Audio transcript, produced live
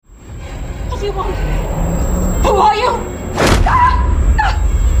do you want? Who are you? No! No!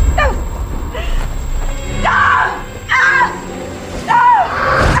 No! No!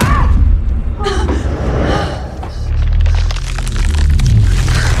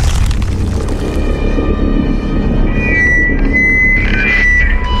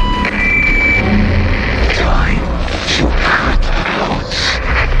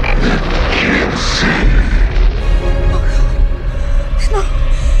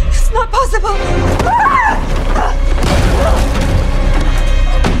 It's not possible.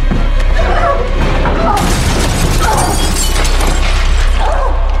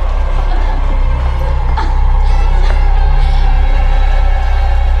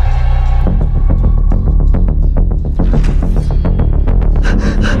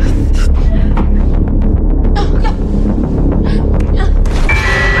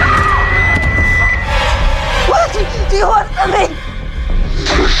 What do you want from me?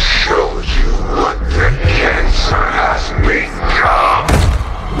 To show you what the cancer has become.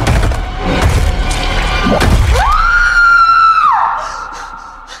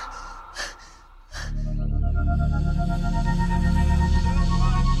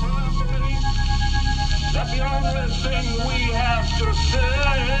 That the only thing we have to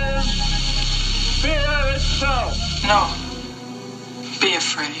fear is fear itself. No. Be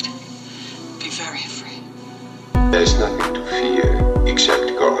afraid. Be very afraid. There's nothing to fear except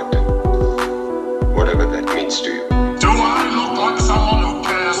God. Whatever that means to you. Do I look like someone who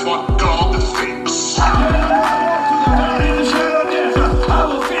cares what God thinks? Why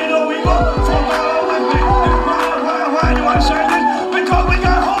do I say this? Because we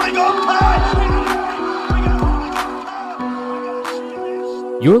got Holy Ghost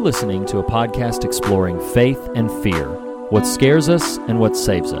power! You're listening to a podcast exploring faith and fear, what scares us and what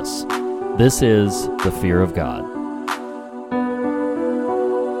saves us. This is The Fear of God.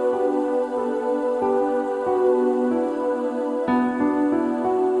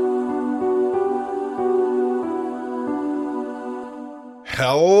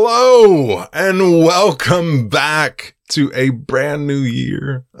 Hello and welcome back to a brand new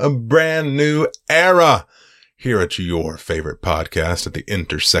year, a brand new era here at your favorite podcast at the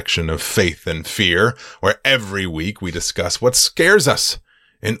intersection of faith and fear, where every week we discuss what scares us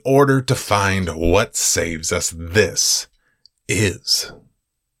in order to find what saves us. This is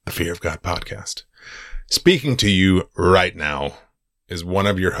the Fear of God podcast. Speaking to you right now is one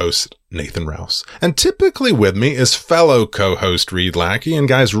of your hosts, Nathan Rouse. And typically with me is fellow co-host Reed Lackey. And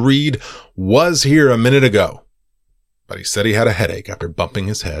guys, Reed was here a minute ago, but he said he had a headache after bumping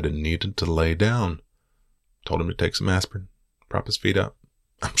his head and needed to lay down. Told him to take some aspirin, prop his feet up.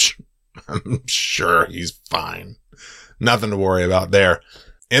 I'm sure he's fine. Nothing to worry about there.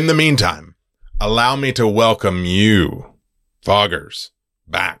 In the meantime, allow me to welcome you, foggers,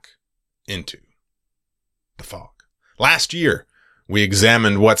 back into the fog. Last year, we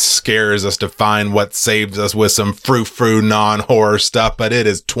examined what scares us to find what saves us with some frou-frou non-horror stuff, but it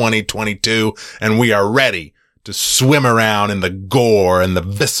is 2022 and we are ready to swim around in the gore and the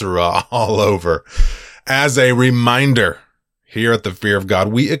viscera all over. As a reminder, here at the Fear of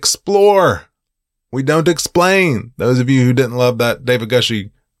God, we explore. We don't explain. Those of you who didn't love that David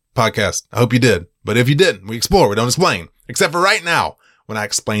Gushy podcast, I hope you did. But if you didn't, we explore. We don't explain. Except for right now, when I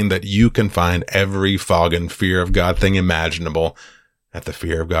explain that you can find every fog and Fear of God thing imaginable at the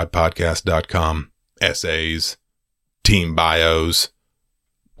fearofgodpodcast.com. Essays, team bios,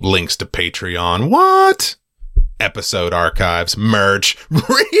 links to Patreon. What? Episode archives, merch.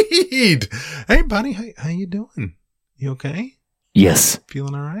 Read! Hey, buddy, how you doing? You okay? Yes.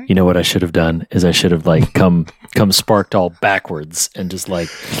 Feeling all right? You know what I should have done is I should have come sparked all backwards and just like,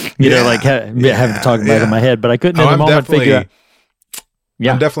 have to talk about it in my head, but I couldn't in the moment figure out.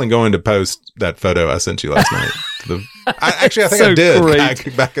 Yeah. I'm definitely going to post that photo I sent you last night. I think so I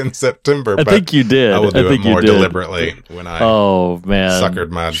did back in September. I think you did. I will do it more deliberately when I suckered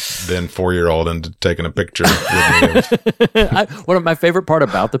my then 4-year-old into taking a picture with me. One of my favorite part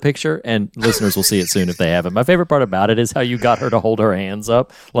about the picture, and listeners will see it soon if they haven't. My favorite part about it is how you got her to hold her hands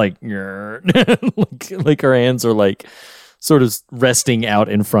up, like her hands are like sort of resting out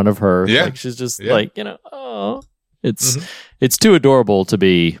in front of her. Yeah. Like she's just like, oh. It's too adorable to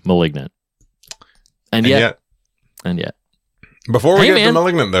be Malignant. And yet. Before we get to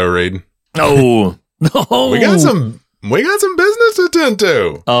Malignant though, Reed. No. We got some business to tend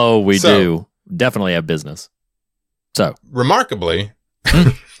to. Oh, we do. Definitely have business. So. Remarkably.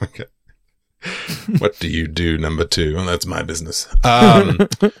 Okay. What do you do, number 2? Well, that's my business.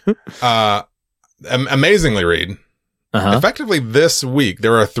 Amazingly, Reed. Effectively this week,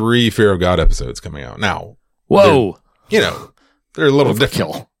 there are 3 Fear of God episodes coming out. Now. Whoa. They're a little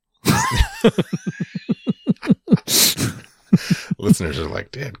different. Listeners are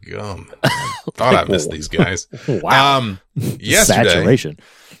like, "Dead gum." Thought I missed these guys. Wow. Yesterday Saturation.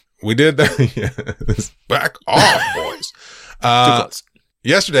 we did that. Yes. Back off, boys.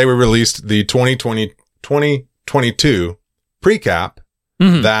 Yesterday we released the 2022 pre-cap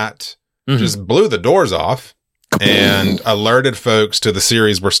that just blew the doors off and alerted folks to the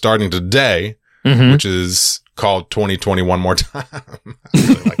series we're starting today, which is called 2020 One More Time. I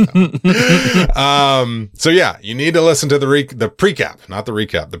really like that. So yeah, you need to listen to the pre-cap, not the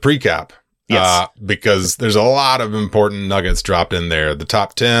recap, the pre-cap. Yes. Because there's a lot of important nuggets dropped in there. The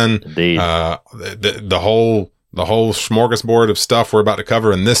top 10, Indeed. the whole smorgasbord of stuff we're about to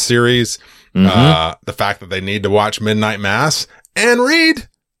cover in this series. The fact that they need to watch Midnight Mass and read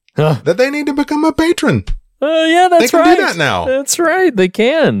that they need to become a patron. Oh, yeah, that's right. They can do that now. That's right. They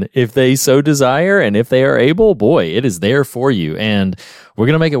can, if they so desire, and if they are able. Boy, it is there for you, and we're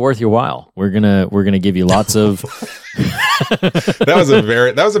gonna make it worth your while. We're gonna give you lots of.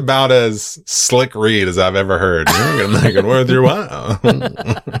 That was about as slick read as I've ever heard. We're gonna make it worth your while.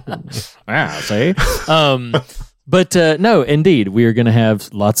 See. But no, indeed, we are going to have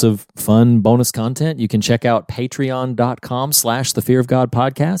lots of fun bonus content. You can check out patreon.com/The Fear of God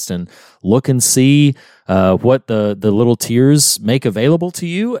podcast and look and see what the little tiers make available to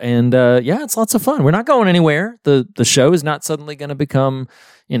you. And yeah, it's lots of fun. We're not going anywhere. The show is not suddenly going to become,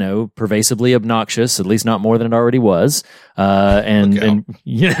 pervasively obnoxious, at least not more than it already was. And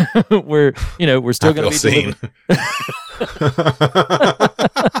yeah, we're still going to be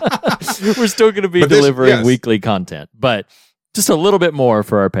we're still going to be delivering weekly content, but just a little bit more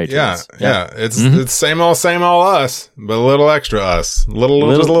for our patrons. Yeah. It's same old us, but a little extra us. Just a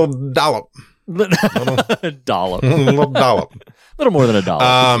little dollop. Dollop. A little dollop. A little more than a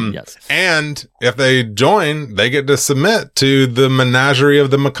dollar. Yes. And if they join, they get to submit to the menagerie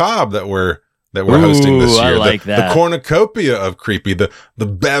of the macabre that we're hosting this year. I like that. The cornucopia of creepy, the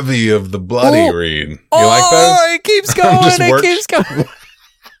bevy of the bloody read. You like that? Oh, it keeps going. Keeps going.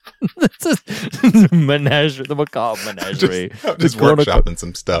 Menagerie, the macabre menagerie. Just workshopping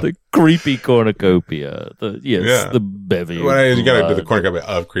some stuff. The creepy cornucopia. The bevy. Well, you got to do the cornucopia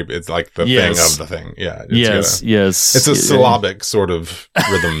of creepy. It's like the thing of the thing. Yeah. Yes. It's a syllabic sort of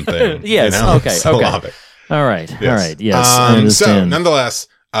rhythm thing. Yes. Okay. Syllabic. All right. Yes. All right. Yes. I understand. So, nonetheless,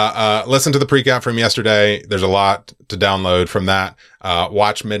 listen to the pre-cap from yesterday. There's a lot to download from that.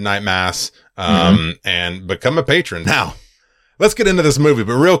 Watch Midnight Mass, and become a patron. Now, let's get into this movie,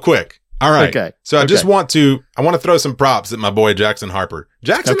 but real quick. All right. Okay. So I want to throw some props at my boy, Jackson Harper.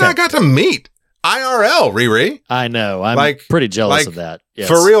 Jackson and I got to meet IRL, Riri. I know. I'm pretty jealous of that. Yes.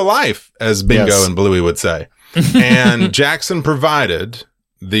 For real life, as Bingo and Bluey would say. And Jackson provided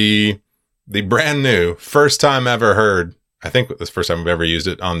the brand new, first time ever heard, I think it was the first time we've ever used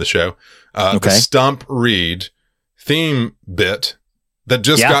it on the show, the Stump Read theme bit that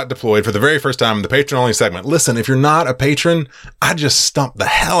just got deployed for the very first time in the patron-only segment. Listen, if you're not a patron, I just stumped the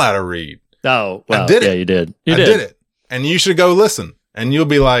hell out of Reed. Oh, well, I did it. You did. I did it. And you should go listen. And you'll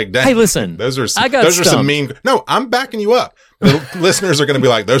be like, dang, hey, listen, those are some stumped. mean. No, I'm backing you up. The listeners are going to be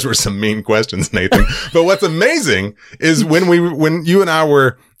like, those were some mean questions, Nathan. But what's amazing is when you and I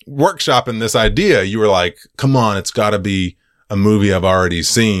were workshopping this idea, you were like, come on, it's got to be a movie I've already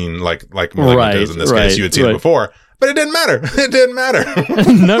seen, like Malignant is in this case. You had seen it before. But it didn't matter. It didn't matter.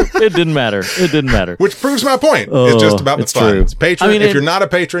 No, it didn't matter. It didn't matter. Which proves my point. It's just about the fun. True. Patron. If you're not a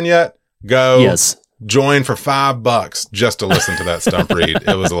patron yet, go join for $5 just to listen to that stump read.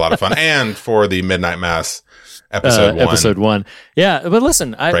 It was a lot of fun. And for the Midnight Mass episode 1. Yeah, but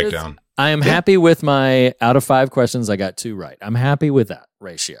listen, breakdown. I am happy with my out of 5 questions. I got 2 right. I'm happy with that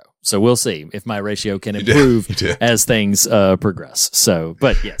ratio. So we'll see if my ratio can improve as things progress. So,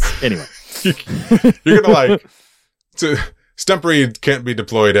 but yes. Anyway, you're gonna So Stump Read can't be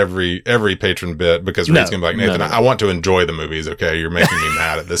deployed every patron bit because Reed's going to be like, Nathan, I want to enjoy the movies, okay? You're making me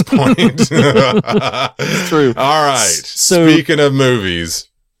mad at this point. True. All right. So, speaking of movies,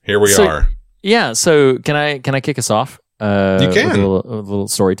 here we are. Yeah, so can I kick us off? You can. With a little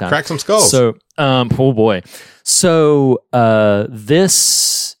story time. Crack some skulls. So, oh boy. So,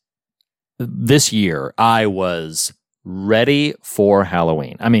 this year, I was ready for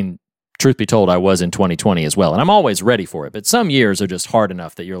Halloween. I mean, truth be told, I was in 2020 as well. And I'm always ready for it. But some years are just hard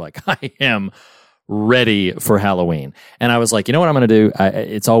enough that you're like, I am ready for Halloween. And I was like, you know what I'm going to do?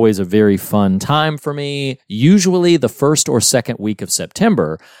 It's always a very fun time for me. Usually the first or second week of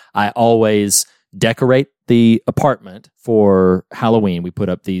September, I always decorate the apartment for Halloween. We put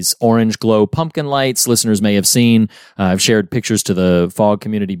up these orange glow pumpkin lights. Listeners may have seen. I've shared pictures to the Fog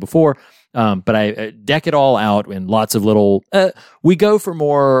community before. But I deck it all out in lots of little. We go for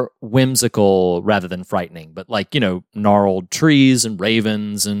more whimsical rather than frightening, but like, gnarled trees and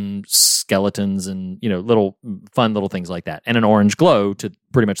ravens and skeletons and, little fun little things like that. And an orange glow to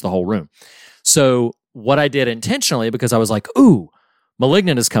pretty much the whole room. So what I did intentionally, because I was like, ooh,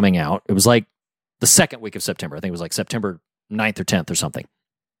 Malignant is coming out. It was like the second week of September. I think it was like September 9th or 10th or something.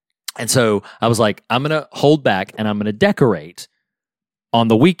 And so I was like, I'm going to hold back and I'm going to decorate on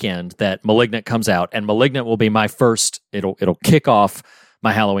the weekend that Malignant comes out, and Malignant will be my first, it'll kick off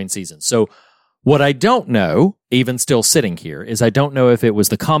my Halloween season. So what I don't know, even still sitting here, is I don't know if it was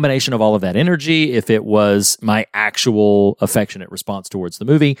the combination of all of that energy, if it was my actual affectionate response towards the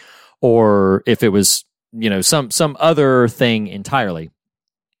movie, or if it was, some other thing entirely.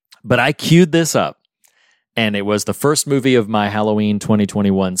 But I queued this up, and it was the first movie of my Halloween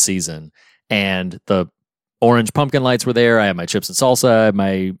 2021 season, and the orange pumpkin lights were there. I had my chips and salsa, I had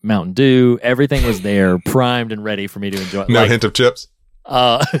my Mountain Dew. Everything was there, primed and ready for me to enjoy. No hint of chips?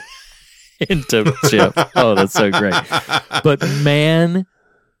 Hint of chip. Oh, that's so great. But man,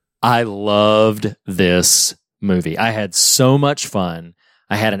 I loved this movie. I had so much fun.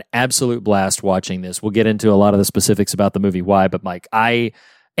 I had an absolute blast watching this. We'll get into a lot of the specifics about the movie, why, but Mike, and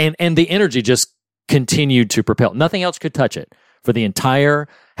the energy just continued to propel. Nothing else could touch it. For the entire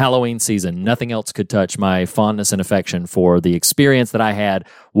Halloween season, nothing else could touch my fondness and affection for the experience that I had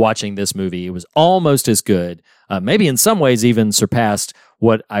watching this movie. It was almost as good, maybe in some ways even surpassed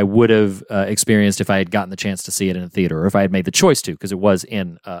what I would have experienced if I had gotten the chance to see it in a theater, or if I had made the choice to, because it was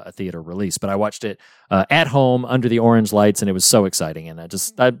in a theater release. But I watched it at home under the orange lights, and it was so exciting. And I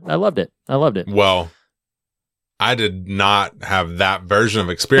loved it. I loved it. Well, I did not have that version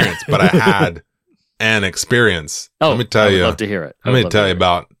of experience, but I had an experience. Oh, let me tell you. I'd love to hear it. Let me tell you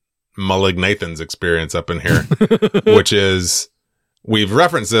about Malignathan's experience up in here, which is, we've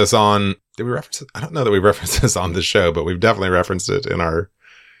referenced this on, did we reference it? I don't know that we referenced this on the show, but we've definitely referenced it in our,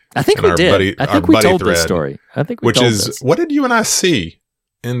 I think we did. I think we told this story. I think we told this. What did you and I see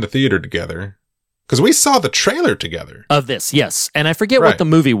in the theater together? Because we saw the trailer together. Of this, yes. And I forget what the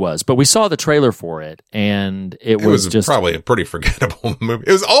movie was, but we saw the trailer for it, and it was just probably a pretty forgettable movie.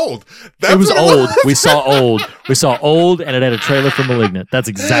 It was old. It was old. We saw old. We saw old, and it had a trailer for Malignant. That's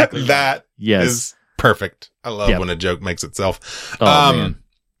exactly that. Yes. Is perfect. I love when a joke makes itself. Oh, man.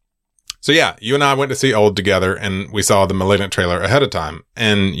 So yeah, you and I went to see Old together, and we saw the Malignant trailer ahead of time.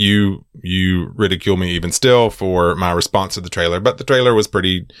 And you ridicule me even still for my response to the trailer, but the trailer was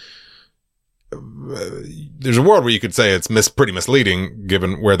pretty. There's a world where you could say it's pretty misleading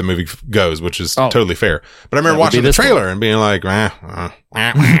given where the movie goes, which is totally fair. But I remember watching the trailer and being like,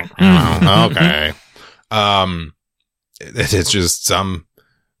 okay. It's just some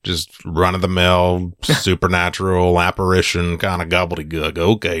run of the mill supernatural apparition kind of gobbledygook.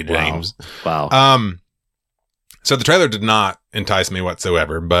 Okay, James. Wow. So the trailer did not entice me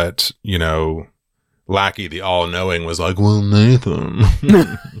whatsoever, but Lackey, the all-knowing, was like, well, Nathan,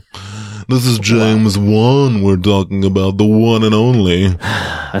 this is James 1. We're talking about the one and only.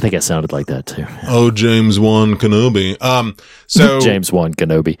 I think it sounded like that, too. Oh, James 1 Kenobi. So James 1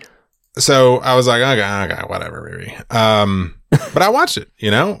 Kenobi. So I was like, okay, whatever, baby. But I watched it,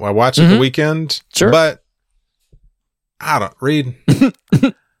 I watched it the weekend. Sure. But I don't read.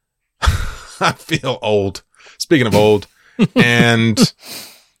 I feel old. Speaking of old, and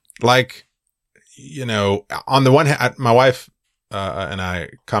like, on the one hand, my wife and I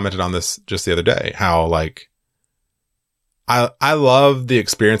commented on this just the other day, how like I love the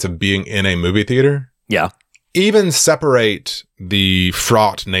experience of being in a movie theater. Yeah. Even separate the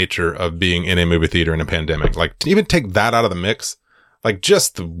fraught nature of being in a movie theater in a pandemic. Like, even take that out of the mix. Like,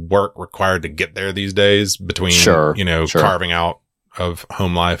 just the work required to get there these days between, carving out of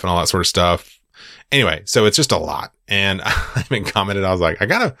home life and all that sort of stuff. Anyway, so it's just a lot. And I even commented, I was like, I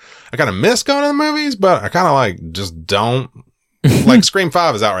kind of miss going to the movies, but I kind of like, just don't. Like, Scream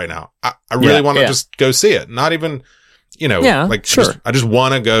 5 is out right now. I really want to just go see it. Not even, I just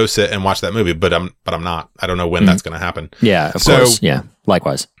want to go sit and watch that movie, but I'm not. I don't know when that's going to happen. Yeah, of course. Yeah,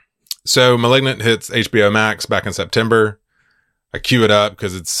 likewise. So Malignant hits HBO Max back in September. I queue it up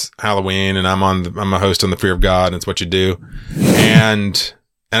because it's Halloween and I'm a host on The Fear of God, and it's what you do. And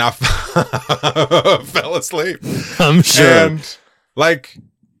I fell asleep. I'm sure. And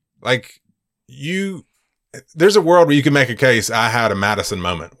there's a world where you can make a case. I had a Madison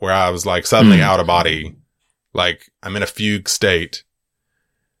moment where I was like suddenly out of body. Like, I'm in a fugue state.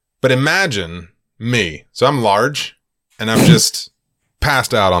 But imagine me. So I'm large and I'm just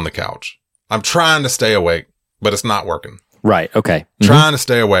passed out on the couch. I'm trying to stay awake, but it's not working. Right. Okay. Trying to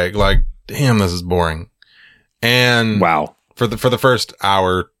stay awake. Like, damn, this is boring. And wow. for the first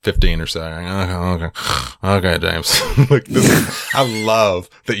hour 15 or so. Okay, James. Look, I love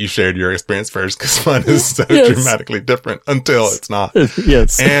that you shared your experience first because mine is so dramatically different until it's not.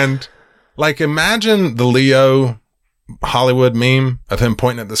 Yes. And like, imagine the Leo Hollywood meme of him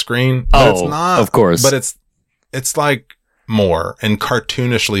pointing at the screen. But it's not, of course. But it's like more and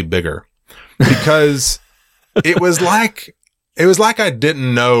cartoonishly bigger because it was like I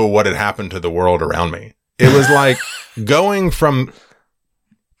didn't know what had happened to the world around me. It was like going from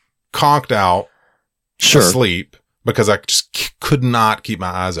conked out, asleep, because I just could not keep my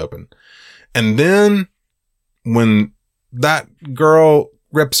eyes open. And then when that girl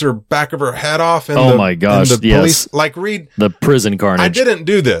rips her back of her head off in my gosh, in the police, like, read the prison carnage. I didn't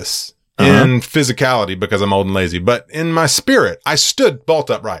do this in physicality because I'm old and lazy, but in my spirit, I stood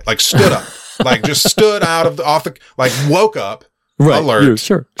bolt upright, like stood up, like just stood like woke up. Right.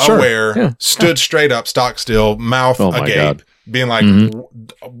 Alert, aware, stood straight up, stock still, mouth agape, being like,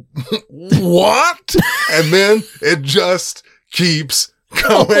 what? And then it just keeps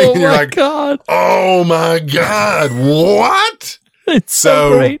going. And you're like, God. Oh my God, what? It's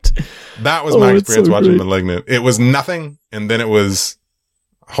so great. That was my experience watching Malignant. It was nothing, and then it was,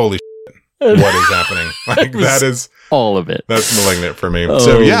 holy shit, what is happening? Like, that is all of it. That's Malignant for me.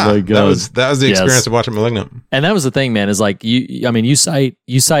 So yeah, that was the experience of watching Malignant. And that was the thing, man, is like you cite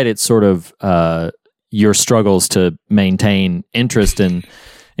it sort of your struggles to maintain interest and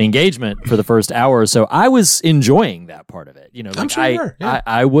engagement for the first hour or so. I was enjoying that part of it. You know, like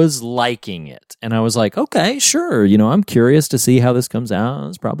I was liking it. And I was like, okay, sure. You know, I'm curious to see how this comes out.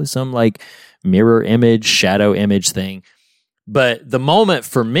 It's probably some like mirror image, shadow image thing. But the moment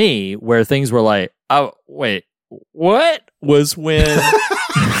for me where things were like, oh, wait, what? Was when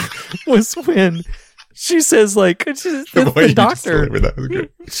she says, like, it's the doctor.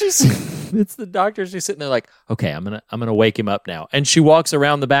 It's the doctor. She's sitting there like, okay, I'm gonna wake him up now. And she walks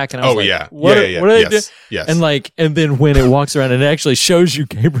around the back, and I was what are they doing? Yes. And then when it walks around and it actually shows you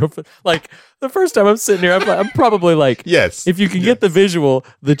Gabriel, like the first time I'm sitting here, I'm probably like, yes. If you can get the visual,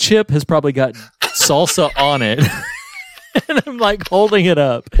 the chip has probably got salsa on it. And I'm like holding it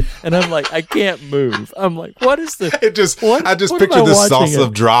up, and I'm like, I can't move. I'm like, what is the? I just picture the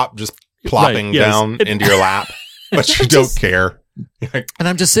salsa drop just plopping down into your lap, but you don't care. And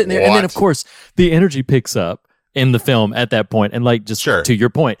I'm just sitting there, and then of course the energy picks up in the film at that point, and like just to your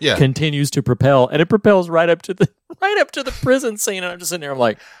point, continues to propel, and it propels right up to the prison scene, and I'm just sitting there, I'm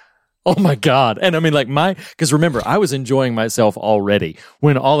like, oh my God. And I mean, like because remember, I was enjoying myself already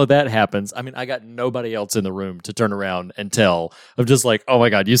when all of that happens. I mean, I got nobody else in the room to turn around and tell of just like, oh my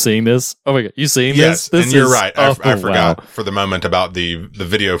God, you seeing this? Oh my God, you seeing this? Yes, and you're right. I forgot for the moment about the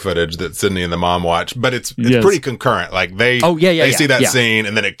video footage that Sydney and the mom watch, but it's pretty concurrent. Like they see that scene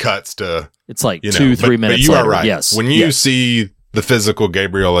and then it cuts to, it's like 2-3 minutes. But you later. are right. Yes. When you see the physical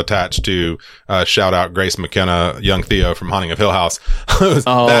Gabriel attached to shout out Grace McKenna, young Theo from Haunting of Hill House.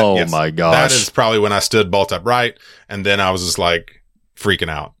 My gosh. That is probably when I stood bolt upright, and then I was just like freaking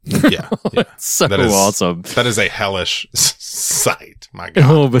out. Yeah. So that is awesome. That is a hellish sight. My God.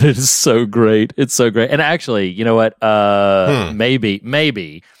 Oh, but it is so great. It's so great. And actually, you know what?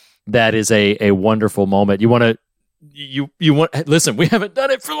 Maybe that is a wonderful moment. You want to listen, we haven't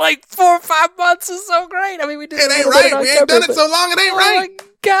done it for like 4 or 5 months. It's so great. I mean, we did it ain't right. We ain't done it so long. It ain't right. Oh my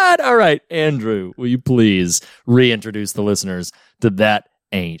God. All right, Andrew, will you please reintroduce the listeners to That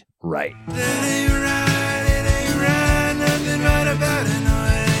Ain't Right? That ain't right. It ain't right. Nothing right about it. No,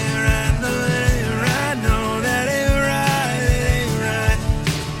 it ain't right. No, it ain't right. No, that ain't right. It ain't right.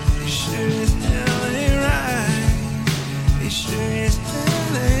 It sure as hell ain't right. It sure as hell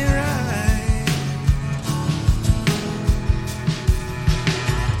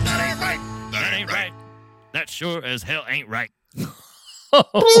ain't right. That sure as hell ain't right.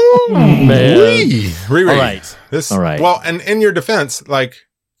 Oh, man. Reread. All right. All right. Well, and in your defense, like,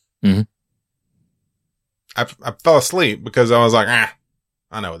 I fell asleep because I was like, I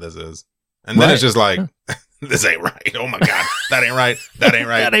know what this is. And then it's just like, this ain't right. Oh my God. That ain't right. That ain't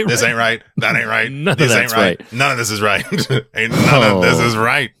right. This ain't right. That ain't right. This ain't right. None of this is right. Ain't none of this is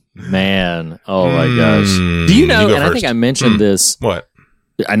right. Man. Oh my gosh. Do you know, and I think I mentioned this. What?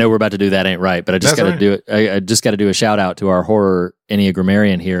 I know we're about to do That Ain't Right, but I just got to do it. I just got to do a shout out to our horror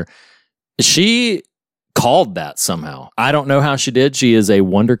Enneagrammarian here. She called that somehow. I don't know how she did. She is a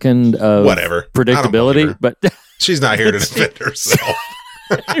wonderkind of predictability, but she's not here to defend herself.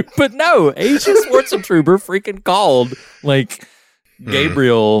 But no, Asia Schwarzenegger freaking called like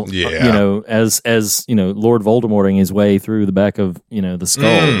Gabriel, you know, as you know, Lord Voldemorting his way through the back of the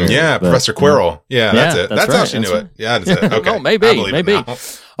skull. Professor Quirrell. Yeah, that's it. That's how she knew it. Yeah, that's it. Okay, maybe. All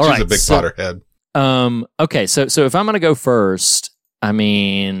right, she's a big Potterhead. Okay, so if I'm going to go first, I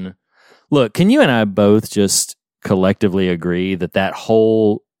mean, look, can you and I both just collectively agree that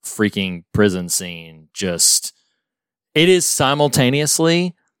whole freaking prison scene it is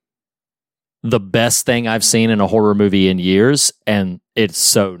simultaneously the best thing I've seen in a horror movie in years, and it's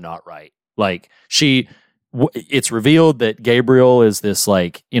so not right. Like, it's revealed that Gabriel is this,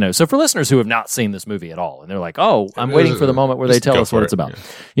 like, so for listeners who have not seen this movie at all, and they're like, oh, I'm waiting for the moment where they tell us what it's about.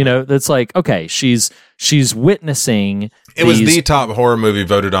 Yeah. It's like, okay, she's witnessing. It was the top horror movie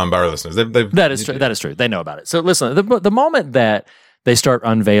voted on by our listeners. That is true. That is true. They know about it. So listen, the moment that they start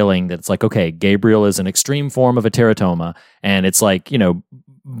unveiling that it's like, okay, Gabriel is an extreme form of a teratoma, and it's like,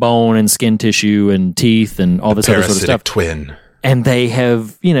 bone and skin tissue and teeth and all this other sort of stuff. Twin. And they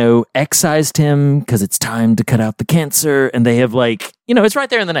have, excised him because it's time to cut out the cancer. And they have, like, it's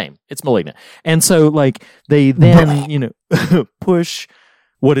right there in the name. It's Malignant. And so, like, they then, push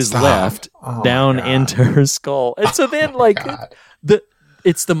what is left down into her skull. And so then, like,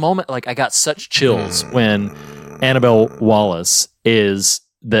 it's the moment, like, I got such chills when Annabelle Wallace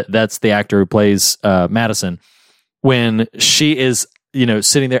that's the actor who plays Madison, when she is,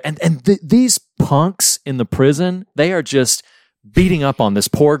 sitting there. And these punks in the prison, they are just beating up on this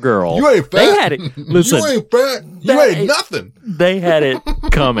poor girl. You ain't fat. They had it. Listen, you ain't fat. You ain't nothing. They had it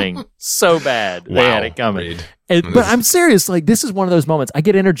coming so bad. Wow, they had it coming. But I'm serious. Like, this is one of those moments. I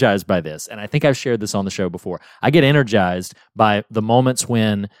get energized by this, and I think I've shared this on the show before. I get energized by the moments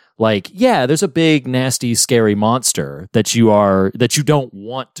when, like, yeah, there's a big, nasty, scary monster that you don't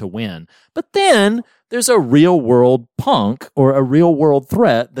want to win, but then there's a real world punk or a real world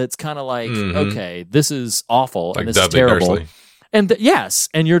threat that's kind of like, okay, this is awful, like, and this Dudley is terrible. Dursley. And yes,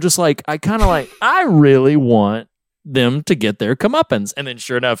 and you're just like, I really want them to get their comeuppance. And then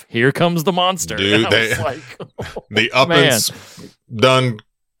sure enough, here comes the monster. Dude, and I was like, oh, the uppance done.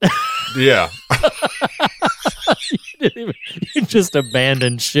 Yeah. You just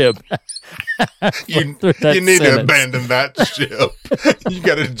abandoned ship. you need to abandon that ship. You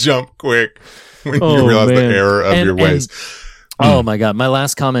got to jump quick when you realize the error of your ways. Oh my God. My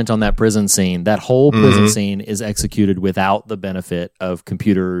last comment on that prison scene, that whole prison scene is executed without the benefit of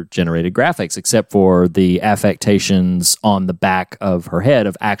computer generated graphics, except for the affectations on the back of her head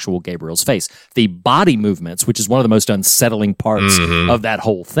of actual Gabriel's face. The body movements, which is one of the most unsettling parts of that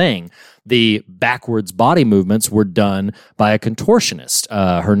whole thing, the backwards body movements were done by a contortionist.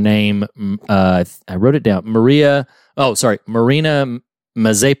 Her name, I wrote it down, Marina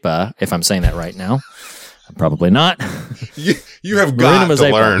Mazepa, if I'm saying that right now. Probably not. You have got to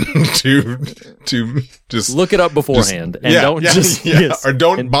learn to just look it up beforehand and or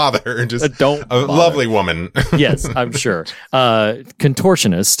don't bother. Just don't. A lovely woman. Yes, I'm sure.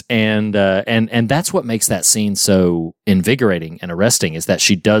 Contortionist, and that's what makes that scene so invigorating and arresting. Is that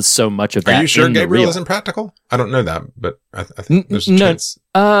she does so much of that. Are you sure Gabriel isn't practical? I don't know that, but I think there's a chance.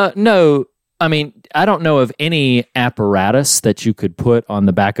 No. I mean, I don't know of any apparatus that you could put on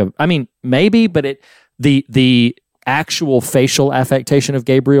the back of. I mean, maybe, but the actual facial affectation of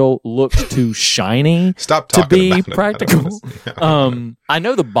Gabriel looked too shiny to be practical. I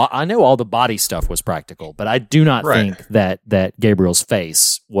know all the body stuff was practical, but I do not think that Gabriel's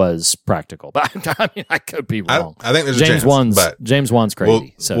face was practical. But I mean, I could be wrong. I think there's a chance. But James Wan's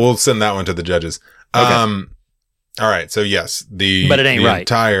crazy. We'll send that one to the judges. Okay. All right. So yes, but it ain't right.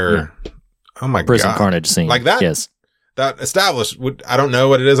 Entire oh my prison God. Carnage scene like that. Yes. That established, I don't know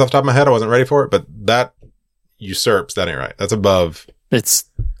what it is off the top of my head. I wasn't ready for it, but that usurps. That ain't right. That's above. It's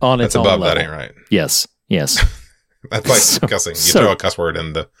on its own above. level. That ain't right. Yes. That's like cussing. You throw a cuss word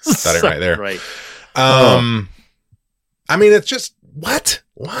in that ain't right there. Right. I mean, it's just what?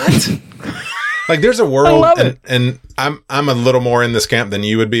 Like, there's a world, and I'm a little more in this camp than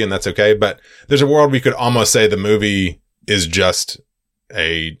you would be, and that's okay. But there's a world we could almost say the movie is just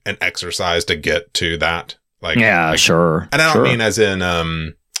an exercise to get to that. Like, sure. And I don't mean as in,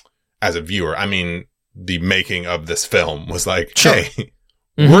 as a viewer. I mean, the making of this film was like, hey,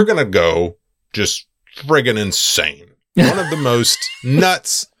 we're going to go just friggin' insane. One of the most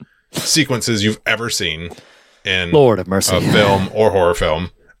nuts sequences you've ever seen in Lord of mercy. A film or horror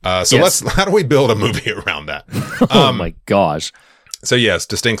film. How do we build a movie around that? Oh my gosh. So yes,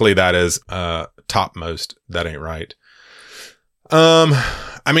 distinctly that is, topmost. That ain't right.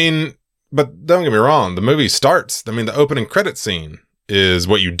 I mean, but don't get me wrong. The movie starts. I mean, the opening credit scene is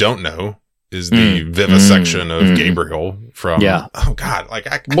what you don't know is the vivisection of Gabriel from. Yeah. Oh God! Like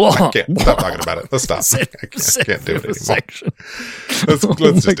I can't stop talking about it. Let's stop. I can't do it anymore.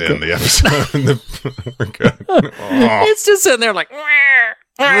 Let's just end the episode. We're good. It's just sitting there like.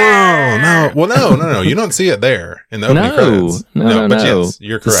 No, Oh, well, no. You don't see it there in the opening credits. No. But yes,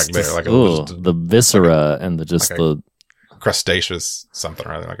 you're correct there. Like the viscera and the crustaceous something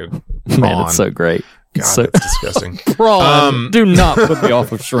or other. Like a man, prawn. it's so great. God, that's disgusting. Prawn. Do not put me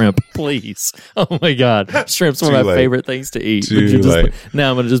off of shrimp, please. Oh my God, shrimp's one of my favorite things to eat. Too late. Now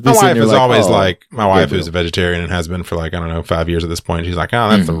I'm gonna just be My sitting wife there is like, always oh, like, my wife Gabriel. who's a vegetarian and has been for like, I don't know, 5 years at this point. She's like, oh,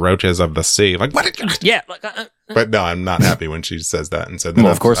 that's the roaches of the sea. Like, what? Yeah. But no, I'm not happy when she says that and said that.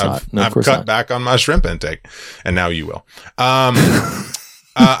 Well, of course not. No, of I've course cut not. back on my shrimp intake, and now you will.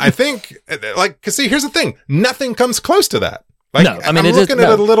 I think, like, cause see, here's the thing: nothing comes close to that. Like, No, I mean, I'm looking at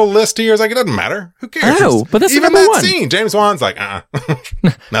a little list here. It's like, it doesn't matter. Who cares? No, but that's even number that one. scene. James Wan's like, nothing.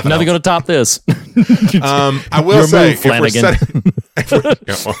 Nothing else. going to top this. I will Your say, move, Flanagan.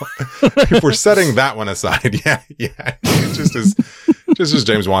 if we're setting that one aside, yeah, just as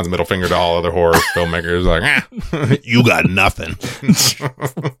James Wan's middle finger to all other horror filmmakers, like, you got nothing.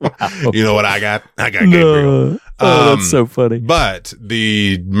 You know what I got? I got Gabriel. Oh, that's so funny. But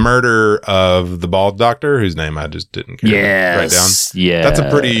the murder of the bald doctor, whose name I just didn't care to write down. Yeah, That's a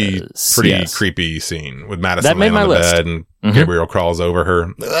pretty creepy scene with Madison That made laying on my the list. bed and Gabriel crawls over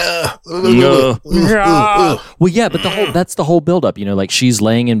her. Well, yeah, but that's the whole buildup. You know, like she's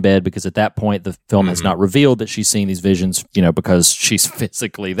laying in bed because at that point the film has not revealed that she's seeing these visions. You know, because she's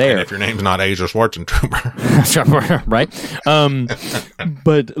physically there. And if your name's not Asia Schwarzentrooper, right?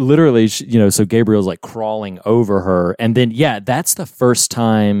 But literally, you know, so Gabriel's like crawling over her, and then that's the first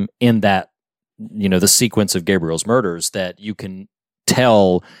time in that, you know, the sequence of Gabriel's murders that you can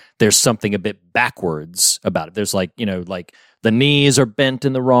tell there's something a bit backwards about it. There's like, you know, like the knees are bent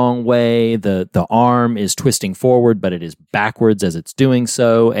in the wrong way, the arm is twisting forward, but it is backwards as it's doing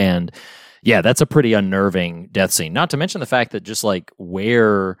so, and yeah, that's a pretty unnerving death scene. Not to mention the fact that just like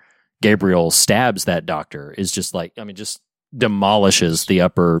where Gabriel stabs that doctor is just like, I mean, just demolishes the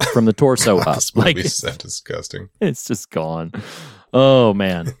upper from the torso up. this Like movie's so disgusting. it's just gone. Oh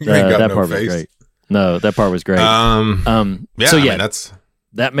man, You ain't got that no part face. was great. No, that part was great. Yeah, so I yeah, mean, that's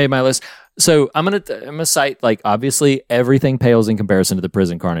that made my list. So I'm gonna cite, like, obviously everything pales in comparison to the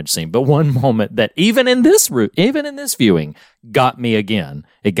prison carnage scene, but one moment that even in this viewing got me again.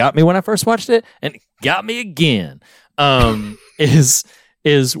 It got me when I first watched it, and it got me again.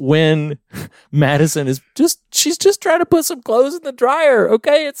 Is when Madison she's just trying to put some clothes in the dryer.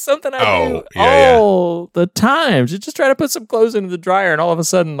 Okay, it's something I do all the time. She's just trying to put some clothes into the dryer, and all of a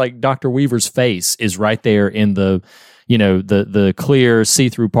sudden, like, Dr. Weaver's face is right there in the, you know, the clear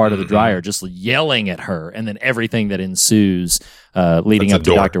see-through part of the dryer, just yelling at her, and then everything that ensues leading that's up a to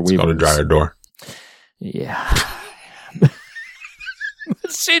door. Dr. It's Weaver's called a dryer door. Yeah.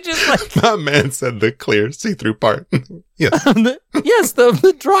 She just like That man said the clear see-through part. Yes.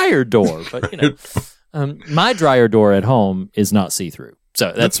 the dryer door, but you know, my dryer door at home is not see-through,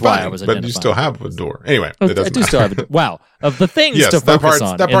 so that's why fine, I was. But you still have a door anyway. Oh, It doesn't I do matter. still have a door. Wow, of the things Yes, to that focus part's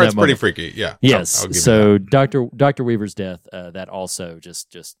on. that in part's pretty moment. freaky. Yeah. Yes. I'll give you So that. Dr. Weaver's death, that also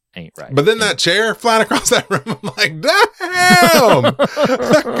just ain't right. But then that chair flying across that room, I'm like, damn!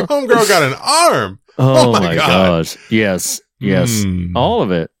 That homegirl got an arm. Oh my gosh. Yes. Mm. All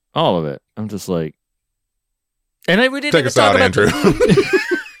of it. I'm just like, and we didn't Take even us talk out, about Andrew.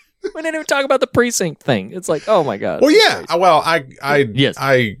 we didn't even talk about the precinct thing. It's like, oh my god. Well, yeah. Well, Yes.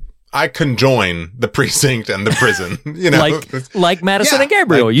 I conjoin the precinct and the prison. You know, like Madison Yeah. and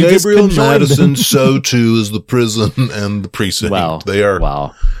Gabriel. Like You just Gabriel and conjoined Madison, so too is the prison and the precinct. Wow. They are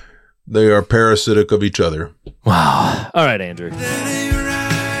Wow. they are parasitic of each other. Wow. All right, Andrew. It ain't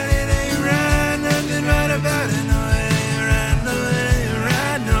right, nothing right about it. No, it ain't right, no, it ain't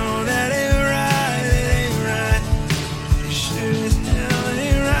right, no, that ain't right, it ain't right. It sure as hell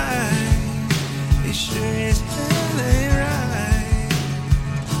ain't right. It sure as hell ain't right.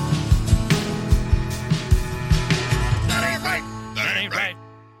 That ain't right. That ain't right.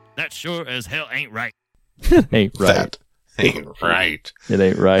 That sure as hell ain't right. Ain't right. That ain't right. It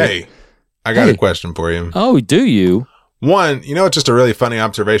ain't right. Hey, I got a question for you. Oh, do you? One, you know, it's just a really funny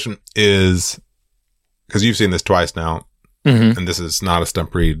observation is because you've seen this twice now, and this is not a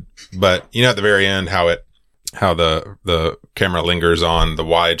stump read, but you know, at the very end, how the camera lingers on the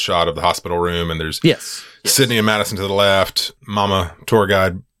wide shot of the hospital room, and there's Yes. Sydney and Madison to the left, Mama tour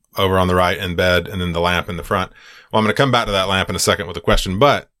guide over on the right in bed, and then the lamp in the front. Well, I'm going to come back to that lamp in a second with a question,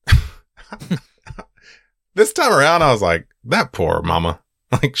 but this time around, I was like, that poor Mama,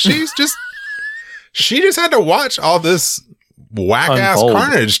 like she just had to watch all this whack ass Unfold.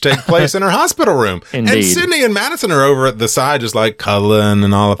 carnage take place in her hospital room. Indeed. And Sydney and Madison are over at the side, just like cuddling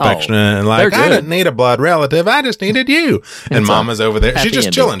and all affectionate and like, they're I good. didn't need a blood relative. I just needed you. And It's a Mama's over there. She's happy just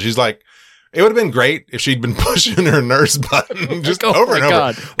ending. chilling. She's like, It would have been great if she'd been pushing her nurse button just Oh over my and over.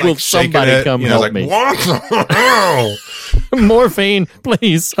 God. Will shaking somebody it, come you know, help me? What the hell? Morphine,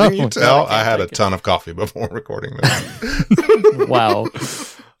 please. Can you my tell? God, I had a can't ton of coffee before recording this. take it. Wow.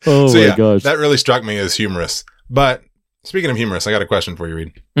 Oh So my yeah, gosh. that really struck me as humorous. But speaking of humorous, I got a question for you,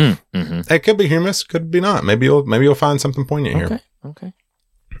 Reed. Mm-hmm. It could be humorous, could be not. Maybe you'll find something poignant here. Okay.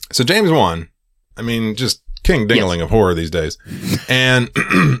 So James Wan, I mean, just king dingling of horror these days. And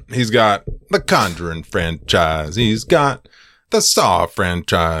he's got the Conjuring franchise. He's got the Saw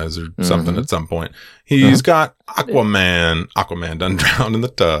franchise or something at some point. He's got Aquaman. Aquaman done drowned in the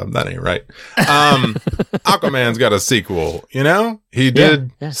tub. That ain't right. Aquaman's got a sequel, you know? He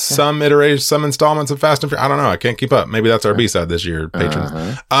did some iterations, some installments of Fast and Furious. I don't know. I can't keep up. Maybe that's our B-side this year,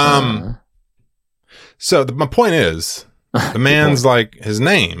 patrons. So my point is, the man's like, his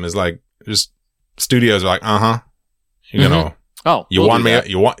name is like, just studios are like, you know, you won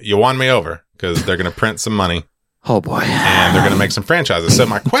me over because they're going to print some money. Oh boy. And they're going to make some franchises. So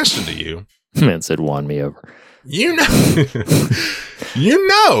my question to you, man said won me over. You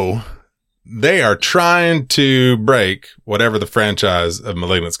know, they are trying to break whatever the franchise of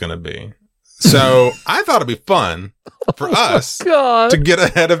Malignant's going to be. So I thought it'd be fun for us to get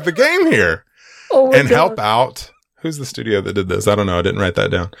ahead of the game here and help out. Who's the studio that did this? I don't know. I didn't write that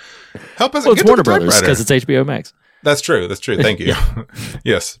down. Help us. Well, it's Warner Brothers because it's HBO Max. That's true. Thank you.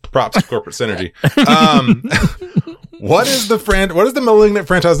 Yes. Props to corporate synergy. What does the Malignant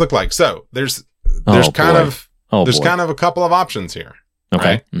franchise look like? So there's kind of a couple of options here.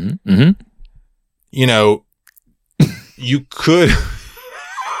 Okay. Right? You know, you could.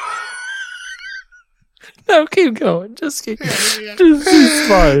 No, keep going. Just keep. It's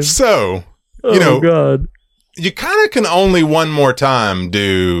fine. So, God. You kind of can only one more time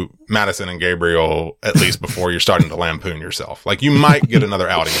do Madison and Gabriel, at least before you're starting to lampoon yourself. Like, you might get another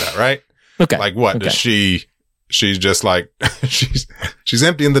outing of that, right? Okay. Like, what? Does she's just like, she's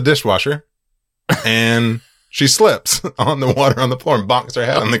emptying the dishwasher and she slips on the water on the floor and bonks her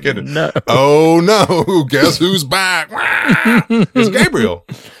head on the kitchen. No. Oh no. Guess who's back? It's Gabriel.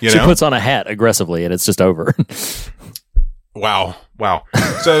 She puts on a hat aggressively and it's just over. Wow.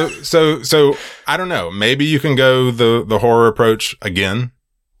 So I don't know. Maybe you can go the horror approach again,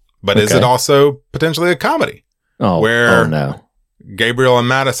 but is it also potentially a comedy? Where no. Gabriel and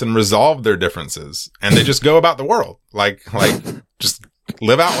Madison resolve their differences and they just go about the world. Like just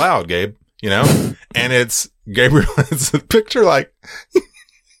live out loud, Gabe, you know? And it's Gabriel, it's a picture like,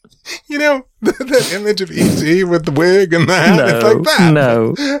 you know, that image of E.T. with the wig and the hat. No, it's like that.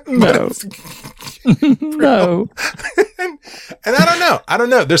 No. No. And I don't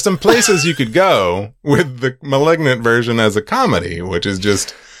know. There's some places you could go with the Malignant version as a comedy, which is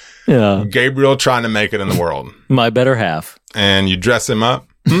just Gabriel trying to make it in the world. My better half. And you dress him up.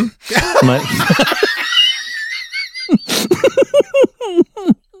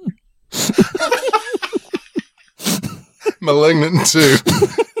 Malignant 2.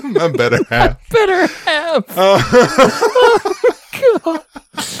 My better half. Better half. Oh, God.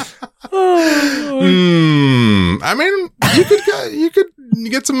 I mean, you could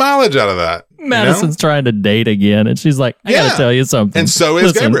get some mileage out of that. Madison's trying to date again, and she's like, I gotta tell you something. And so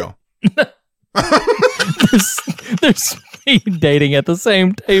is Gabriel. There's speed dating at the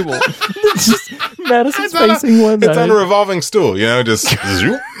same table. Madison's facing one side. It's on a revolving stool, you know, just.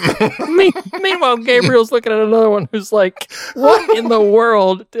 Meanwhile, Gabriel's looking at another one who's like, what in the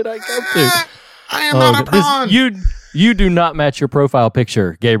world did I go to? I am not a pawn. You do not match your profile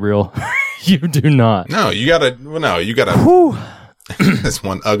picture, Gabriel. You do not. No, you gotta. That's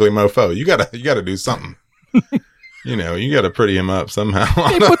one ugly mofo. You gotta do something. You know, you gotta pretty him up somehow.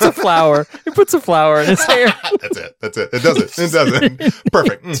 He puts a flower in his hair. That's it. It does it.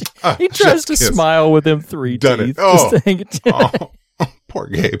 Perfect. He tries to smile with them 3 teeth. Poor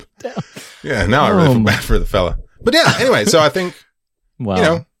Gabe. Yeah, now I really feel bad for the fella. But yeah, anyway, so I think, you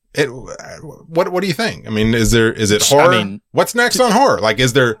know, what do you think? I mean, is it horror? I mean, what's next on horror? Like,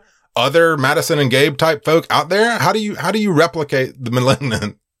 is there other Madison and Gabe type folk out there? How do you replicate the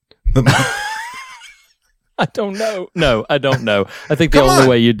Malignant? I don't know. No, I don't know. I think the only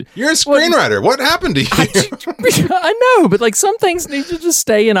way you're a screenwriter. What happened to you? I know, but like some things need to just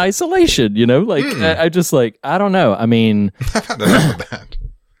stay in isolation, you know? Like I just like, I don't know. I mean, I've had enough of that.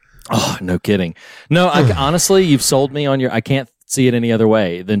 Oh, no kidding. No, honestly, you've sold me on your, I can't see it any other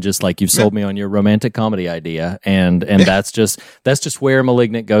way than just like you've sold me on your romantic comedy idea. And that's just where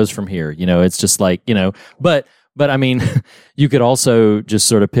Malignant goes from here. You know, it's just like, you know, but I mean, you could also just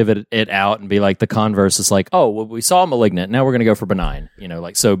sort of pivot it out and be like the converse is like, oh, well, we saw Malignant. Now we're going to go for Benign, you know,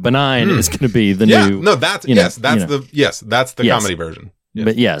 like, so Benign is going to be the new. No, that's, that's the comedy version. Yes.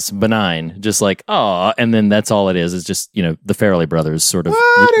 But yes, benign, just like, oh, and then that's all it is. It's just, the Farrelly brothers sort of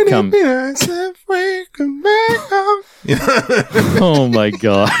come. Be nice if we could make home? Oh my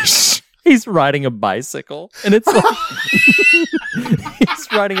gosh. He's riding a bicycle, and it's like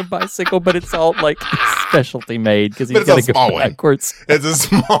he's riding a bicycle, but it's all like specialty made because he's got to go backwards. It's a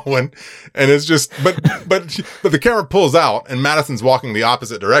small one, and it's just but the camera pulls out, and Madison's walking the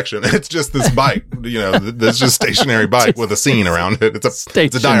opposite direction. It's just this bike, this just stationary bike with a scene around it. It's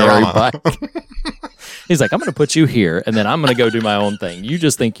a diorama. Bike. He's like, I'm going to put you here, and then I'm going to go do my own thing. You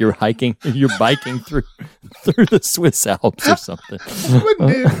just think you're biking through the Swiss Alps or something.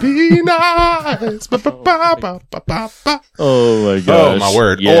 Wouldn't it be nice? Oh my gosh. Oh my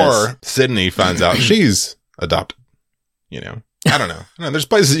word. Yes. Or Sydney finds out she's adopted. I don't know. There's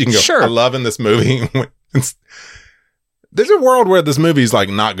places you can go. Sure. I love in this movie. There's a world where this movie's like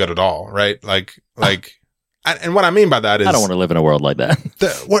not good at all, right? And what I mean by that is I don't want to live in a world like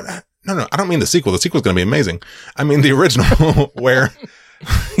that. No, I don't mean the sequel. The sequel's going to be amazing. I mean the original where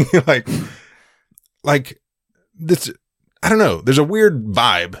like this, I don't know. There's a weird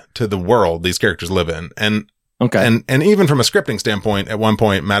vibe to the world these characters live in. And okay. And even from a scripting standpoint, at one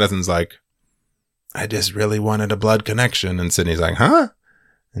point, Madison's like, I just really wanted a blood connection. And Sydney's like, huh?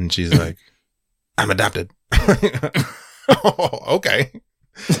 And she's like, I'm adopted. Oh, okay.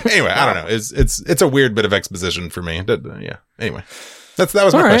 Anyway, I don't know. It's a weird bit of exposition for me. Yeah. Anyway. That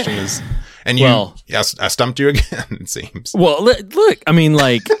was my question I stumped you again, it seems. Well, look, I mean,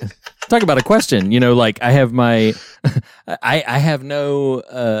 like, talk about a question, I have I have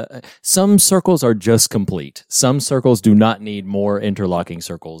no, some circles are just complete. Some circles do not need more interlocking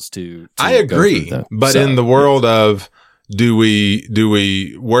circles to I agree. In the world of, do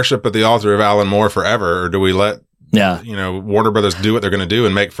we worship at the altar of Alan Moore forever, or do we let, Warner Brothers do what they're going to do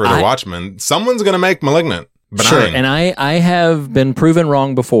and make further Watchmen? Someone's going to make Malignant. Benign. Sure, and I have been proven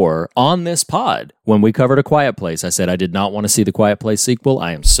wrong before on this pod. When we covered A Quiet Place, I said I did not want to see the Quiet Place sequel.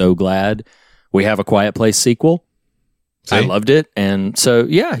 I am so glad we have a Quiet Place sequel. See? I loved it, and so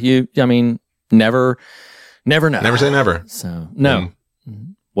yeah, never know. Never say never. So no,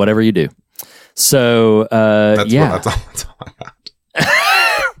 whatever you do. So that's all I got.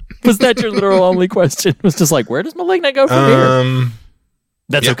 Was that your literal only question? It was just like, where does Malignant go from here?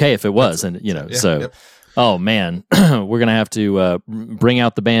 That's okay if it was, and Yep. Oh man, we're gonna have to bring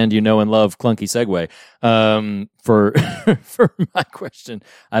out the band and love, Clunky Segue, for my question.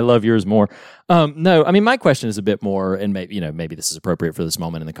 I love yours more. No, I mean my question is a bit more, and maybe this is appropriate for this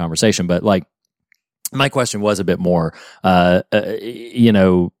moment in the conversation, but like my question was a bit more, trying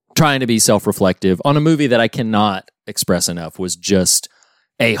to be self-reflective on a movie that I cannot express enough was just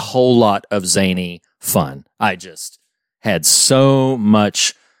a whole lot of zany fun. I just had so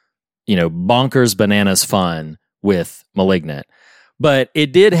much bonkers bananas fun with Malignant. But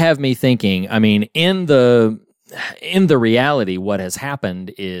it did have me thinking, I mean, in the reality, what has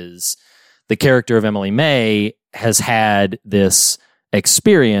happened is the character of Emily May has had this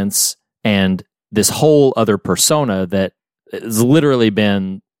experience and this whole other persona that has literally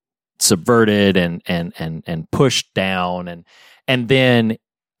been subverted and pushed down, and then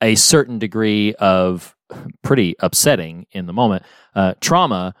a certain degree of pretty upsetting in the moment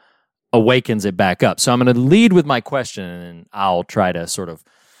trauma awakens it back up. So I'm going to lead with my question, and I'll try to sort of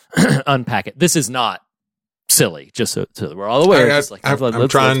unpack it. This is not silly, just so we're all aware. Let's pump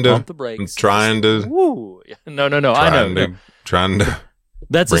the brakes. I'm trying to. Woo. No. I know. Trying to.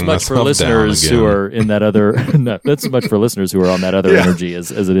 That's as much for listeners who are in that other. No, that's as much for listeners who are on that other energy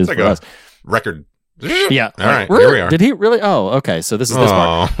as it is for us. Record. Yeah. All right. Here we are. Did he really? Oh, okay. So this is this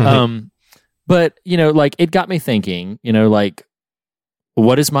part. But it got me thinking.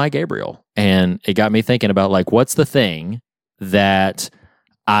 What is my Gabriel? And it got me thinking about what's the thing that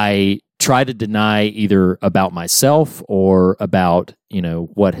I try to deny either about myself or about,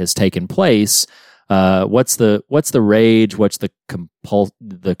 what has taken place. What's the rage? What's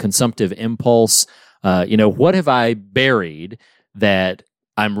the consumptive impulse? What have I buried that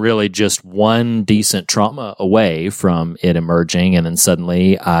I'm really just one decent trauma away from it emerging, and then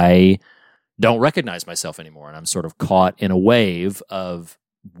suddenly I don't recognize myself anymore, and I'm sort of caught in a wave of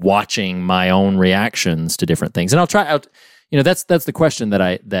watching my own reactions to different things. And I'll try out, that's the question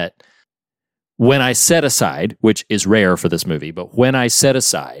that when I set aside, which is rare for this movie, but when I set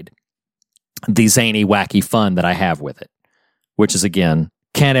aside the zany, wacky fun that I have with it, which is, again,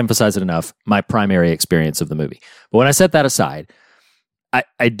 can't emphasize it enough, my primary experience of the movie. But when I set that aside,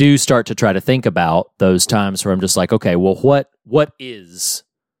 I do start to try to think about those times where I'm just like, okay, well, what is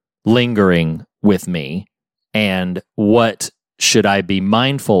lingering with me, and what should I be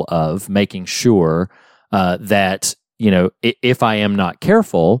mindful of making sure that if I am not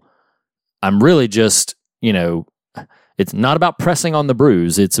careful, I'm really just, it's not about pressing on the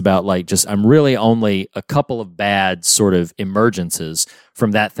bruise. It's about I'm really only a couple of bad sort of emergences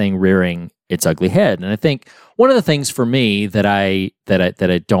from that thing rearing its ugly head. And I think one of the things for me that I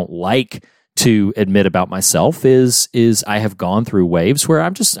don't like to admit about myself is I have gone through waves where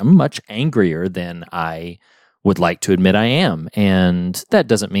I'm much angrier than I would like to admit I am. And that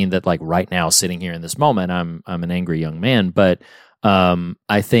doesn't mean that right now, sitting here in this moment, I'm an angry young man. But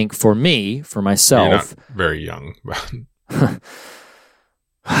I think for myself, You're not very young.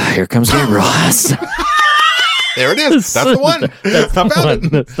 Here comes Gabriel. There it is. That's the one.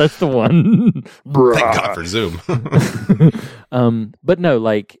 That's the one. Thank God for Zoom. But no,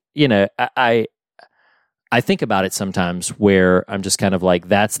 I think about it sometimes where I'm just kind of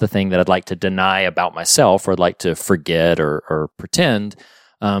that's the thing that I'd like to deny about myself, or I'd like to forget or pretend,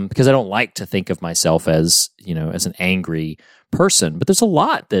 because I don't like to think of myself as an angry person. But there's a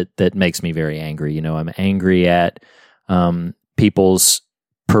lot that makes me very angry. I'm angry at people's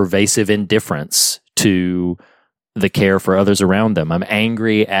pervasive indifference to the care for others around them. I'm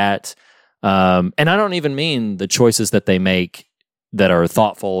angry at, and I don't even mean the choices that they make that are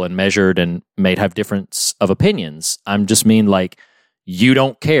thoughtful and measured and may have difference of opinions. I'm just mean you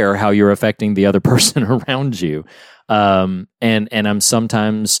don't care how you're affecting the other person around you. And I'm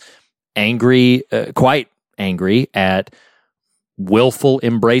sometimes angry, quite angry at willful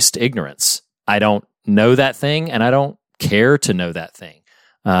embraced ignorance. I don't know that thing, and I don't care to know that thing.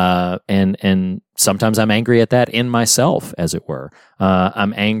 And sometimes I'm angry at that in myself, as it were.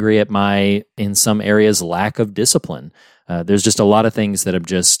 I'm angry at in some areas, lack of discipline. There's just a lot of things that I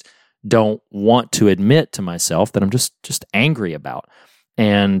just don't want to admit to myself that I'm just angry about.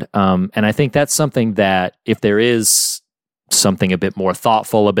 And I think that's something that, if there is something a bit more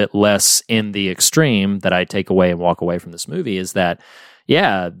thoughtful, a bit less in the extreme, that I take away and walk away from this movie, is that,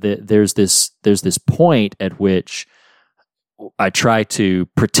 there's this point at which I try to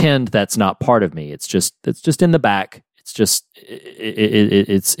pretend that's not part of me. It's just in the back. It's just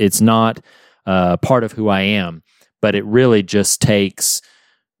it's not part of who I am. But it really just takes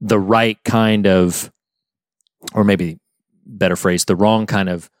the right kind of, or maybe better phrase, the wrong kind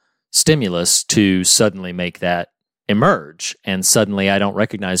of stimulus to suddenly make that emerge. And suddenly I don't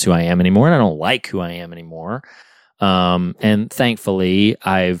recognize who I am anymore, and I don't like who I am anymore. And thankfully,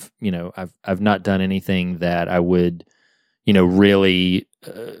 I've not done anything that I would, really.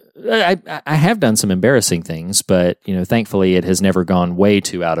 I have done some embarrassing things, but thankfully it has never gone way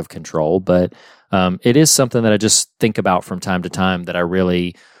too out of control. But it is something that I just think about from time to time, that I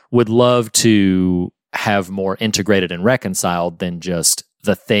really would love to have more integrated and reconciled than just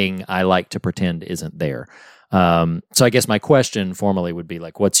the thing I like to pretend isn't there. So I guess my question formally would be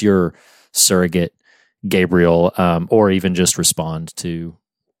what's your surrogate Gabriel, or even just respond to,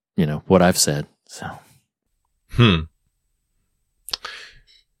 what I've said. So.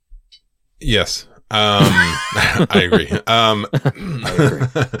 Yes. I agree. I agree.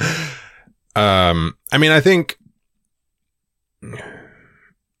 I mean, I think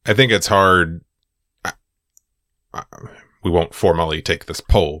it's hard. We won't formally take this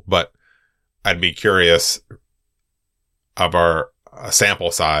poll, but I'd be curious of our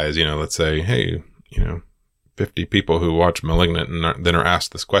sample size. Let's say, hey, 50 people who watch Malignant and then are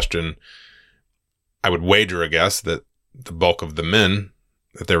asked this question. I would wager a guess that the bulk of the men,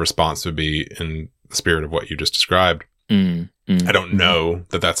 that their response would be in the spirit of what you just described. I don't know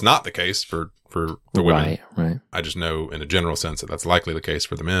that that's not the case for the women. Right. I just know in a general sense that that's likely the case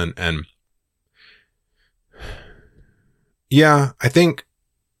for the men. And yeah, I think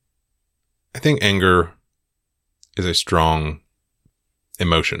anger is a strong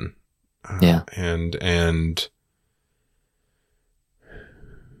emotion. Yeah. And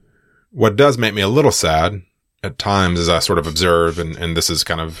what does make me a little sad at times, as I sort of observe, and this is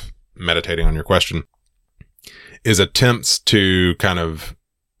kind of meditating on your question, is attempts to kind of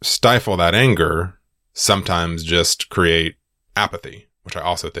stifle that anger sometimes just create apathy, which I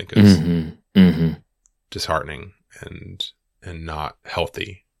also think is disheartening and not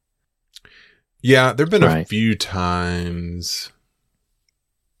healthy. Yeah, there have been a few times,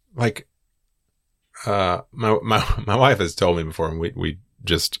 my wife has told me before, and we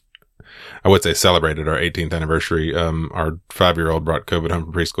just, I would say, celebrated our 18th anniversary. Our 5-year-old brought COVID home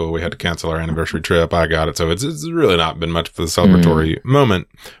from preschool. We had to cancel our anniversary trip. I got it. So it's really not been much of a celebratory moment,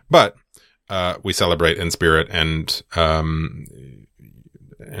 but, we celebrate in spirit, and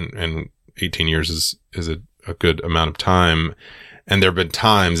 18 years is a good amount of time. And there have been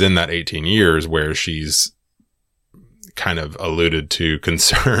times in that 18 years where she's kind of alluded to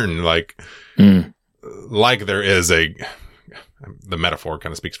concern, like there is the metaphor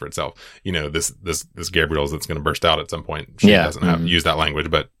kind of speaks for itself. This Gabriel's that's going to burst out at some point. She doesn't have use that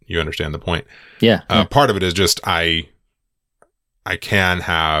language, but you understand the point. Yeah. Part of it is just I can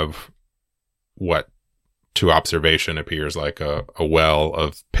have what to observation appears like a well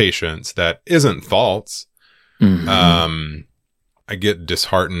of patience that isn't false. Mhm. I get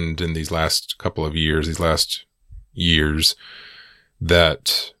disheartened in these last years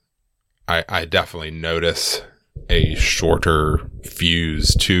that I definitely notice a shorter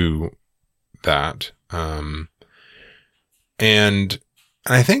fuse to that. And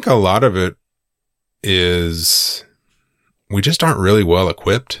I think a lot of it is we just aren't really well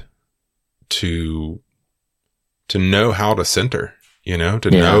equipped to know how to center,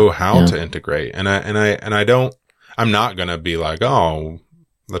 know how to integrate. And I'm not going to be like, oh,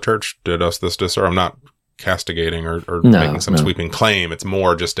 the church did us this, or I'm not castigating or making some sweeping claim. It's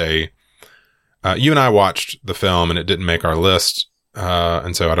more just you and I watched the film and it didn't make our list.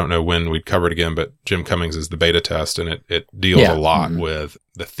 And so I don't know when we'd cover it again, but Jim Cummings is the beta test, and it deals a lot with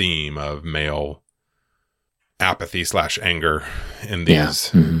the theme of male apathy / anger in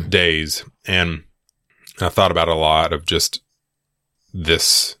these days. And I thought about a lot of just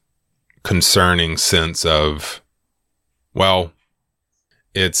this concerning sense of, well,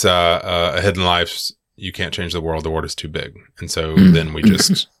 it's a hidden life. You can't change the world. The world is too big. And so then we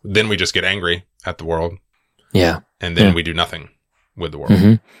just get angry at the world. Yeah. And then we do nothing with the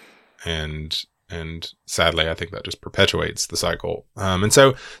world. And sadly, I think that just perpetuates the cycle. And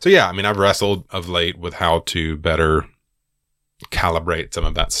so yeah, I mean, I've wrestled of late with how to better calibrate some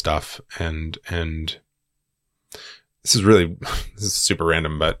of that stuff. And this is super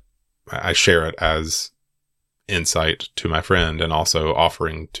random, but I share it as insight to my friend and also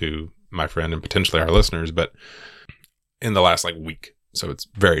offering to my friend and potentially our listeners. But in the last week, so it's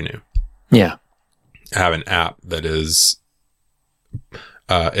very new. Yeah. I have an app that is,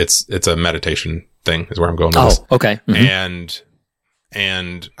 it's a meditation thing is where I'm going with this. Oh, okay. Mm-hmm.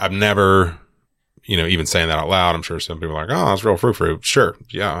 And I've never, even saying that out loud, I'm sure some people are like, oh, that's real frou-frou. Sure.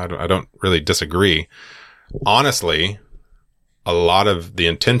 Yeah. I don't really disagree. Honestly, a lot of the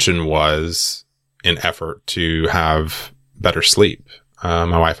intention was an effort to have better sleep.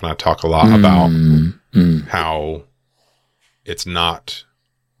 My wife and I talk a lot about how it's not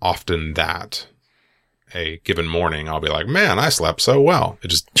often that a given morning I'll be like, man, I slept so well. It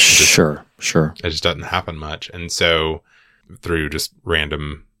just sure. It just doesn't happen much. And so through just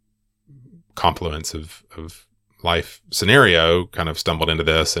random confluence of life scenario, kind of stumbled into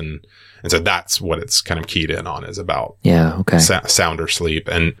this. And so that's what it's kind of keyed in on, is about sounder sleep.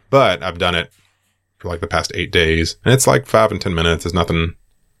 But I've done it for the past 8 days, and it's 5 and 10 minutes. It's nothing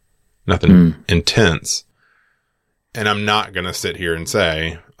intense. And I'm not going to sit here and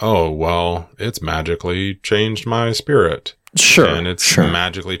say, oh, well, it's magically changed my spirit. Sure. And it's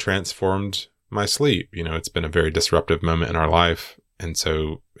magically transformed my sleep. It's been a very disruptive moment in our life. And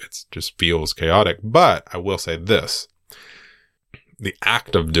so it just feels chaotic. But I will say this, the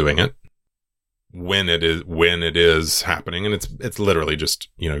act of doing it, when it is happening, and it's literally just,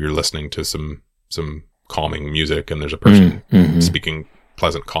 you're listening to some calming music, and there's a person speaking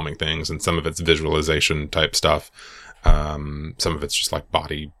pleasant, calming things, and some of it's visualization type stuff. Some of it's just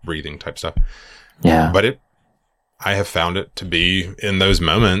body breathing type stuff. Yeah. But I have found it to be, in those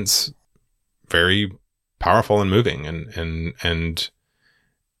moments, very powerful and moving. And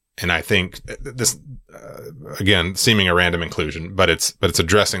I think this, again, seeming a random inclusion, but it's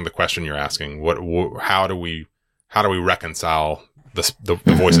addressing the question you're asking. How do we reconcile the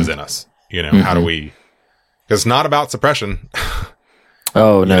voices in us? How do we, because it's not about suppression.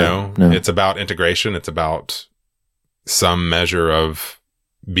 Oh, no. It's about integration. It's about some measure of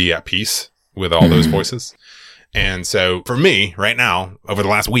be at peace with all those voices. And so for me right now, over the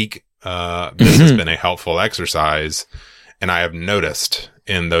last week, this has been a helpful exercise. And I have noticed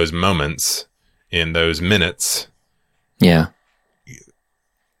in those moments, in those minutes,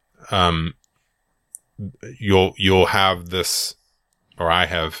 you'll have this, or I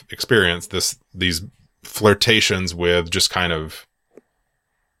have experienced these flirtations with just kind of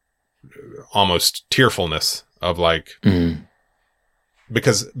almost tearfulness of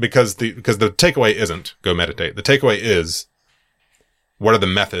because the takeaway isn't go meditate. The takeaway is, what are the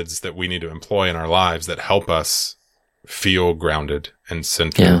methods that we need to employ in our lives that help us feel grounded and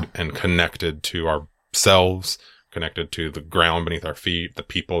centered and connected to ourselves, connected to the ground beneath our feet, the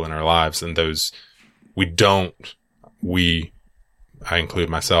people in our lives. And those I include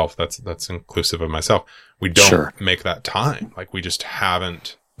myself. That's inclusive of myself. We don't make that time. We just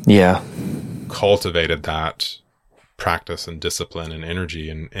haven't cultivated that practice and discipline and energy.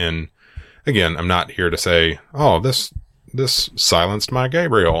 And again, I'm not here to say, oh, this silenced my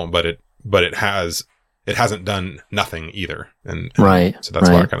Gabriel, but it hasn't done nothing either. And Right. So that's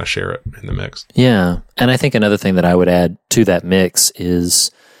why I right. kind of share it in the mix. Yeah. And I think another thing that I would add to that mix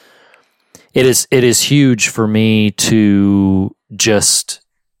is it is huge for me to just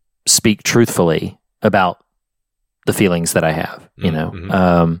speak truthfully about the feelings that I have, you know.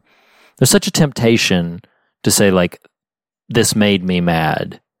 Mm-hmm. There's such a temptation to say, like, this made me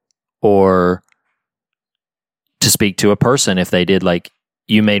mad, or to speak to a person if they did, like,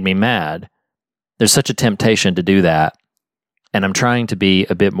 you made me mad. There's such a temptation to do that. And I'm trying to be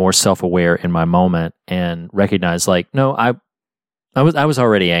a bit more self-aware in my moment and recognize, like, no, I was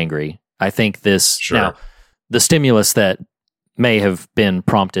already angry. I think this, Sure. now, the stimulus that may have been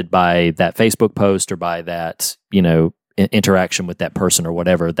prompted by that Facebook post or by that, you know, interaction with that person or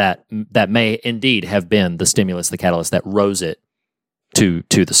whatever, that may indeed have been the stimulus, the catalyst that rose it to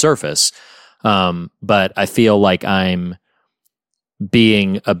the surface. But I feel like I'm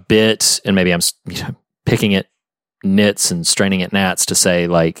being a bit, and maybe I'm, you know, picking at nits and straining at gnats to say,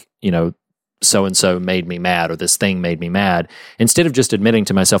 like, you know, so-and-so made me mad, or this thing made me mad, instead of just admitting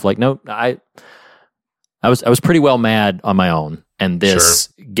to myself, like, no, I was pretty well mad on my own, and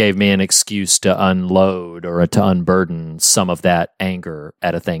this gave me an excuse to unload or to unburden some of that anger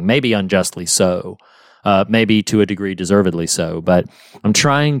at a thing, maybe unjustly so, maybe to a degree deservedly so, but I'm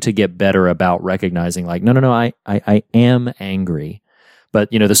trying to get better about recognizing, like, no, I am angry,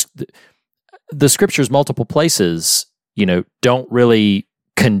 but, you know, the scriptures, multiple places, you know, don't really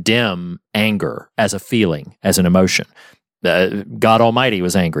condemn anger as a feeling, as an emotion. God Almighty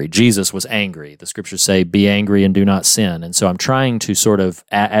was angry. Jesus was angry. The scriptures say, be angry and do not sin. And so I'm trying to sort of,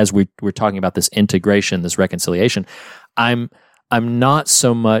 as we're talking about this integration, this reconciliation, I'm not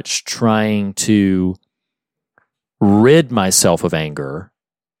so much trying to rid myself of anger,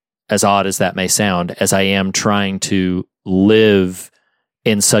 as odd as that may sound, as I am trying to live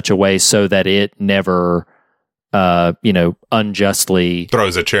in such a way so that it never, you know, unjustly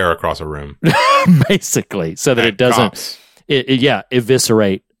Throws a chair across a room. basically, so that At it doesn't, cops.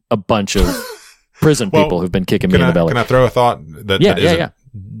 eviscerate a bunch of prison Well, people who've been kicking me in the belly. Can I throw a thought that Yeah, isn't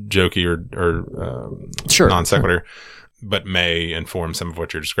jokey or Sure. non sequitur, but may inform some of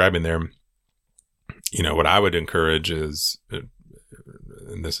what you're describing there? You know, what I would encourage is, and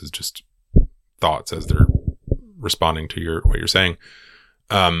this is just thoughts as they're responding to what you're saying.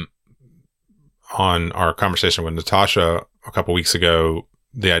 On our conversation with Natasha a couple weeks ago,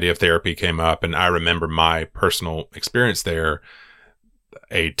 the idea of therapy came up, and I remember my personal experience there.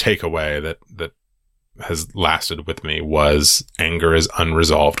 A takeaway that has lasted with me was anger is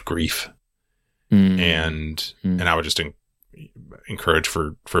unresolved grief. And I would just encourage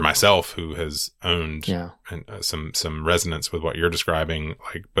for myself, who has owned some resonance with what you're describing,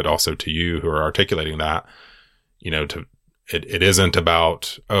 like, but also to you who are articulating that, you know, it isn't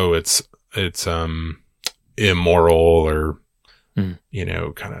about, oh, it's immoral or, you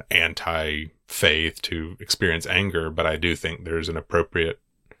know, kind of anti-faith to experience anger. But I do think there's an appropriate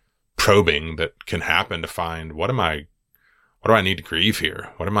probing that can happen to find, what do I need to grieve here?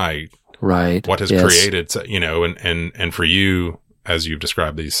 Right. What has created, you know, and for you, as you've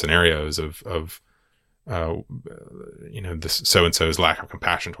described these scenarios of you know, this so-and-so's lack of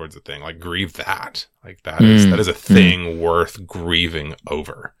compassion towards the thing, like, grieve that. Like, that is a thing worth grieving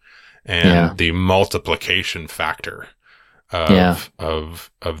over. And the multiplication factor of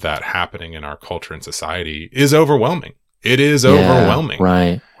that happening in our culture and society is overwhelming. It is overwhelming.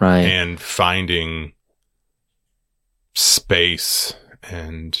 Right. And finding space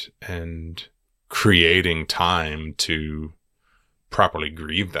and creating time to properly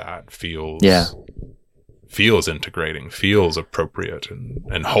grieve that feels integrating, feels appropriate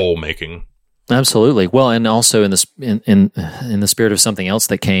and whole making. Absolutely. Well, and also in the spirit of something else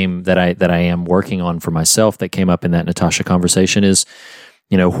that I am working on for myself, that came up in that Natasha conversation, is,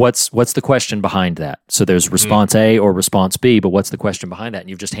 you know, what's the question behind that? So there's response A or response B, but what's the question behind that? And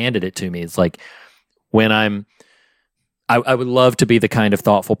you've just handed it to me. It's like, when I would love to be the kind of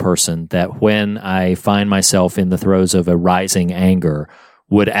thoughtful person that, when I find myself in the throes of a rising anger,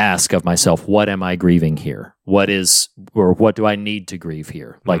 would ask of myself, what am I grieving here? What do I need to grieve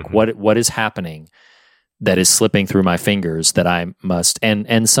here? Like, what is happening that is slipping through my fingers that I must,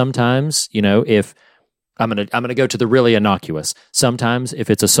 and sometimes, you know, if I'm going to go to the really innocuous, sometimes if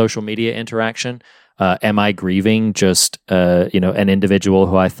it's a social media interaction, am I grieving just, you know, an individual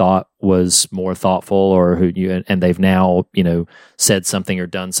who I thought was more thoughtful, or and they've now, said something or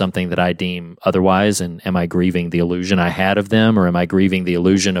done something that I deem otherwise, and am I grieving the illusion I had of them, or am I grieving the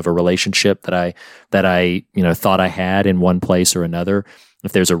illusion of a relationship that I thought I had in one place or another?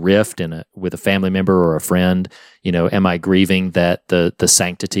 If there's a rift with a family member or a friend, am I grieving that the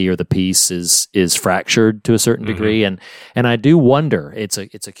sanctity or the peace is fractured to a certain degree? And I do wonder. It's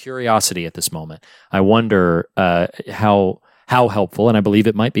a curiosity at this moment. I wonder how helpful, and I believe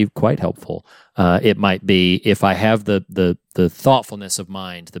it might be quite helpful. It might be if I have the thoughtfulness of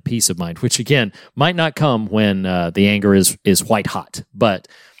mind, the peace of mind, which again might not come when the anger is white hot, but.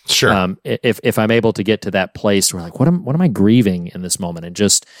 Sure. If I'm able to get to that place where, like, what am I grieving in this moment, and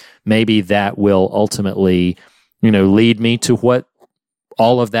just maybe that will ultimately, lead me to what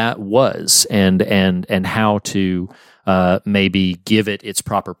all of that was, and how to maybe give it its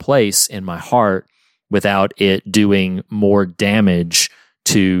proper place in my heart without it doing more damage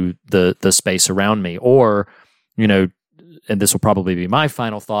to the space around me, or and this will probably be my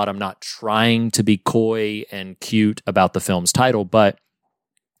final thought. I'm not trying to be coy and cute about the film's title, but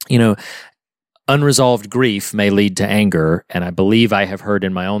unresolved grief may lead to anger, and I believe I have heard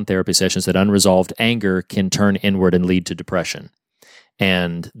in my own therapy sessions that unresolved anger can turn inward and lead to depression,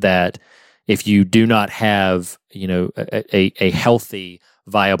 and that if you do not have, a healthy,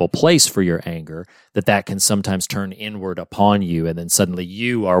 viable place for your anger, that can sometimes turn inward upon you, and then suddenly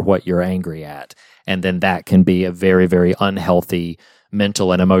you are what you're angry at, and then that can be a very, very unhealthy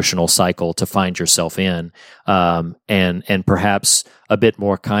mental and emotional cycle to find yourself in, and perhaps a bit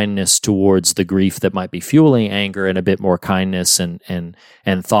more kindness towards the grief that might be fueling anger, and a bit more kindness and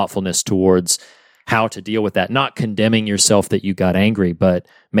thoughtfulness towards how to deal with that. Not condemning yourself that you got angry, but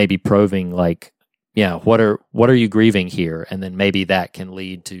maybe probing, like, what are you grieving here, and then maybe that can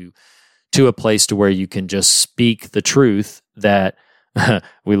lead to a place to where you can just speak the truth that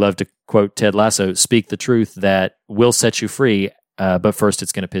we love to quote Ted Lasso, speak the truth that will set you free. But first,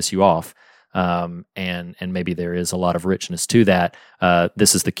 it's going to piss you off, and maybe there is a lot of richness to that.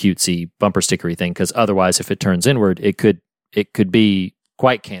 This is the cutesy bumper stickery thing, because otherwise, if it turns inward, it could be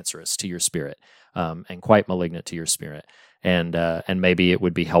quite cancerous to your spirit, and quite malignant to your spirit. And maybe it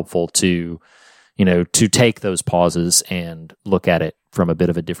would be helpful to take those pauses and look at it from a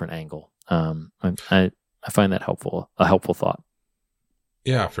bit of a different angle. I find that a helpful thought.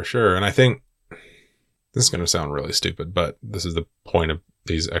 Yeah, for sure. And I think this is going to sound really stupid, but this is the point of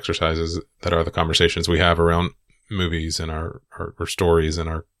these exercises that are the conversations we have around movies and our stories, and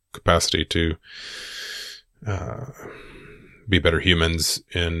our capacity to be better humans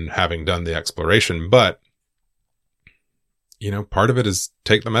in having done the exploration. But, part of it is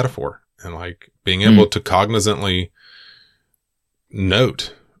take the metaphor and, like, being able to cognizantly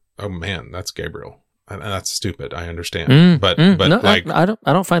note, oh man, that's Gabriel. And that's stupid. I understand, but no, like, I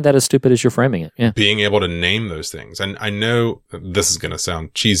don't find that as stupid as you're framing it. Yeah, being able to name those things, and I know this is going to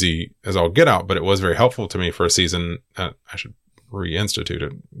sound cheesy as all get out, but it was very helpful to me for a season. I should reinstitute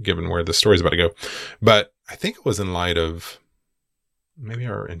it, given where the story's about to go. But I think it was in light of maybe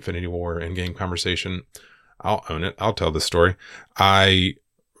our Infinity War Endgame conversation. I'll own it. I'll tell this story.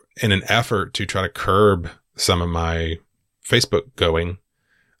 In an effort to try to curb some of my Facebook going.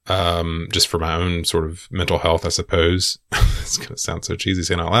 Just for my own sort of mental health, I suppose. It's going to sound so cheesy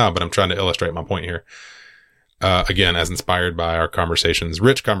saying out loud, but I'm trying to illustrate my point here. Again, as inspired by our conversations,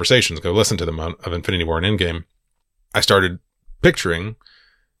 rich conversations, go listen to them of Infinity War and Endgame. I started picturing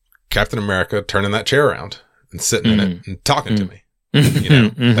Captain America turning that chair around and sitting in it and talking to me.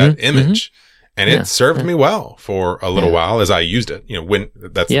 That image. And it served me well for a little while as I used it. When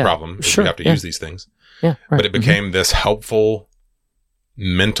that's the problem. Is we have to use these things. Yeah, right. But it became this helpful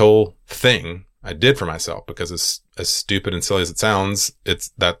mental thing I did for myself, because as stupid and silly as it sounds, it's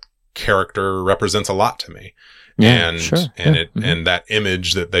that character represents a lot to me. And that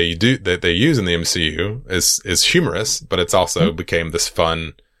image that they use in the MCU is humorous, but it's also became this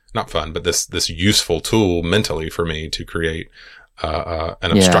this useful tool mentally for me to create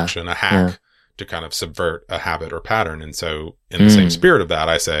an obstruction, a hack to kind of subvert a habit or pattern. And so in the same spirit of that,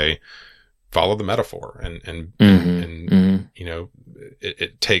 I say, follow the metaphor, and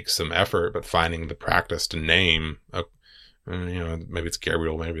it takes some effort, but finding the practice to name, maybe it's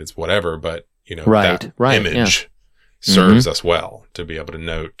Gabriel, maybe it's whatever, but that image serves us well to be able to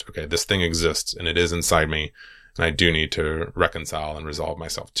note, okay, this thing exists and it is inside me, and I do need to reconcile and resolve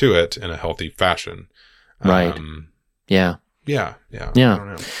myself to it in a healthy fashion. Right. Yeah. I don't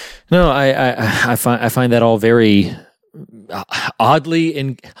know. No, I find that all very oddly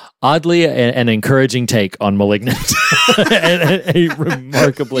an encouraging take on Malignant. and a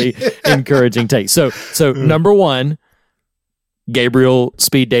remarkably encouraging take. So number one, Gabriel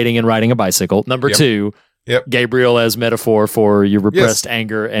speed dating and riding a bicycle. Number Yep. 2, Yep. Gabriel as metaphor for your repressed Yes.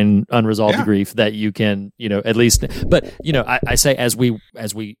 anger and unresolved Yeah. grief that you can, at least. But I say as we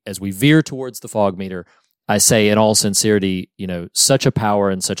veer towards the fog meter, I say in all sincerity, such a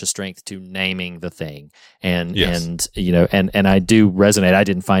power and such a strength to naming the thing, and Yes. and I do resonate. I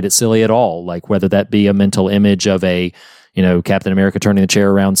didn't find it silly at all. Like whether that be a mental image of a Captain America turning the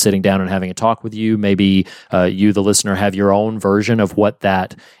chair around, sitting down and having a talk with you. Maybe you, the listener, have your own version of what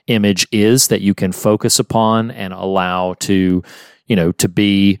that image is that you can focus upon and allow to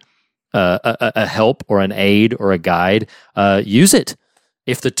be a help or an aid or a guide. Use it.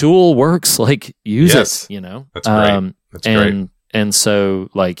 If the tool works, use Yes. it, That's great. That's great. And so,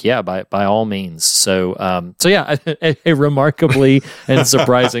 by all means. So yeah, a remarkably and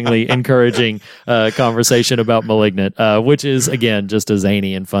surprisingly encouraging conversation about Malignant, which is again just a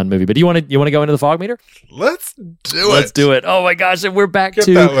zany and fun movie. But do you want to go into the fog meter? Let's do Let's it. do it. Oh my gosh, and we're back Get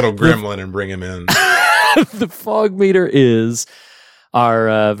to that little gremlin and bring him in. the fog meter is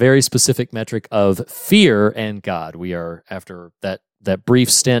our very specific metric of fear and God. We are after that brief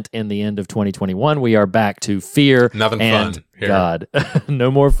stint in the end of 2021. We are back to fear Nothing and fun here. God.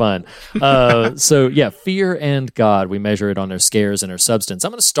 No more fun. So yeah, fear and God. We measure it on their scares and their substance. I'm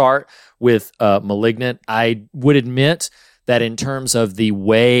going to start with Malignant. I would admit that in terms of the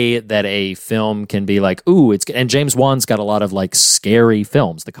way that a film can be like, ooh, and James Wan's got a lot of scary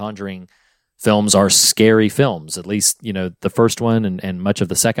films. The Conjuring films are scary films, at least, the first one and much of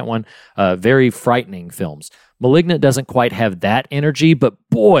the second one, very frightening films. Malignant doesn't quite have that energy, but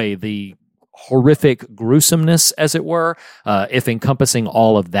boy, the horrific gruesomeness, as it were, if encompassing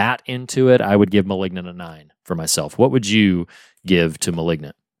all of that into it, I would give Malignant a 9 for myself. What would you give to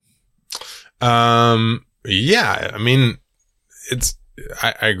Malignant? Yeah, I mean,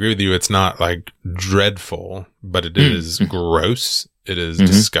 I agree with you. It's not dreadful, but it is gross. It is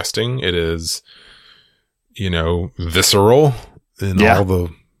disgusting. It is, visceral in all the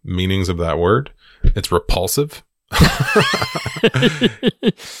meanings of that word. It's repulsive.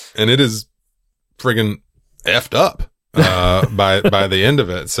 And it is friggin' effed up by the end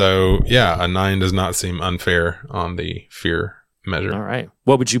of it. So yeah, a 9 does not seem unfair on the fear measure. All right.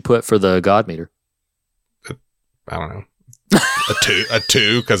 What would you put for the God meter? I don't know. A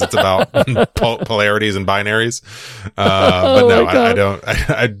two, because it's about polarities and binaries. But no,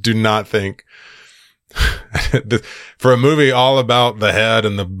 I do not think for a movie all about the head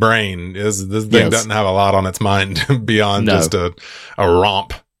and the brain, this thing doesn't have a lot on its mind beyond just a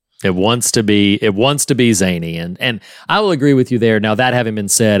romp. It wants to be zany, and I will agree with you there. Now, that having been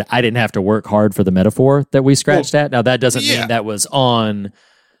said, I didn't have to work hard for the metaphor that we scratched at. Now, that doesn't mean that was on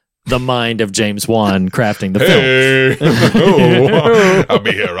the mind of James Wan crafting the film. Oh, I'll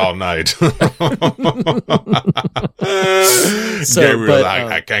be here all night. Gabriel,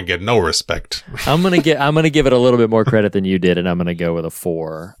 I can't get no respect. I'm gonna give it a little bit more credit than you did, and I'm gonna go with a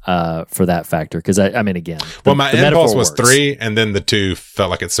 4 for that factor, because I mean, again, my the impulse was works. 3, and then the 2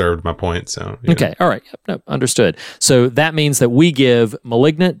 felt like it served my point. So okay, all right, yep, no, understood. So that means that we give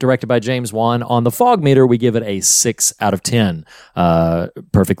Malignant, directed by James Wan, on the fog meter, we give it a 6 out of 10.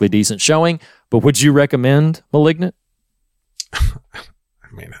 Perfectly decent showing. But would you recommend Malignant? I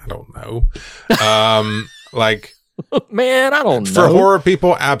mean, I don't know. Man, I don't know. For horror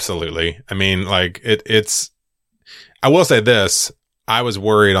people, absolutely. I mean, it's. I will say this: I was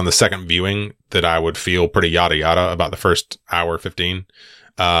worried on the second viewing that I would feel pretty yada yada about the first hour 15.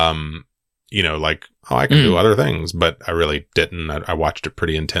 I can do other things, but I really didn't. I watched it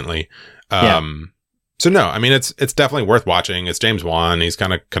pretty intently. So no, I mean, it's definitely worth watching. It's James Wan. He's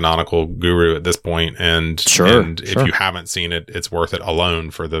kind of canonical guru at this point. And if you haven't seen it, it's worth it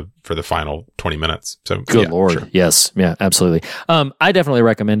alone for the final 20 minutes. So good Lord. Sure. Yes. Yeah, absolutely. I definitely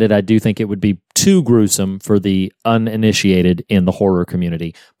recommend it. I do think it would be too gruesome for the uninitiated in the horror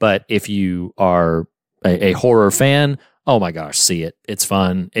community. But if you are a horror fan, oh my gosh, see it. It's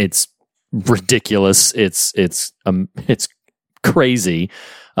fun. It's ridiculous. It's crazy.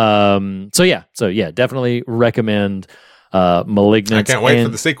 So yeah, definitely recommend Malignant. I can't wait for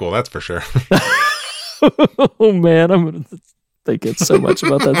the sequel, that's for sure. Oh man, I'm gonna think so much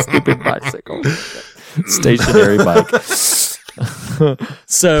about that stupid bicycle. Stationary bike.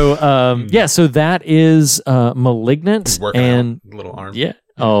 So that is Malignant. Working and out, little arm. Yeah.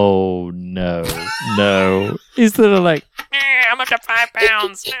 Oh no. He's sort of like, I'm up to 5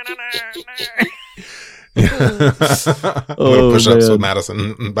 pounds. Little push-ups with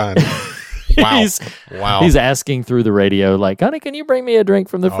Madison behind him. Wow. He's asking through the radio, like, honey, can you bring me a drink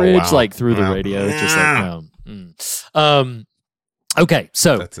from the fridge? Wow. Like through the radio. It's just like, no. Okay,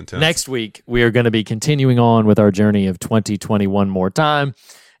 so That's intense. next week we are going to be continuing on with our journey of 2021 more time,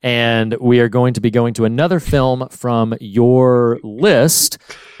 and we are going to be going to another film from your list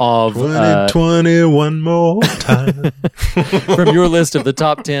of 2021 more time. from your list of the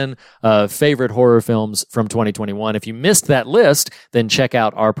top 10 favorite horror films from 2021. If you missed that list, then check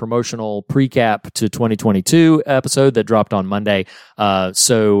out our promotional pre-cap to 2022 episode that dropped on Monday.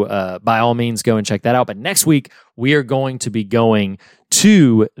 So by all means, go and check that out. But next week, we are going to be going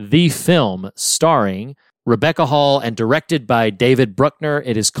to the film starring Rebecca Hall and directed by David Bruckner.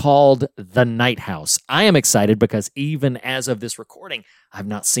 It is called The Night House. I am excited because even as of this recording, I've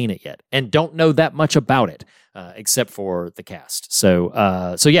not seen it yet and don't know that much about it except for the cast. So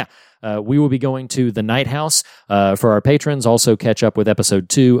yeah, we will be going to The Night House. For our patrons, also catch up with episode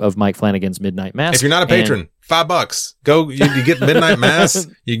 2 of Mike Flanagan's Midnight Mass. If you're not a patron, $5. Go, you get Midnight Mass.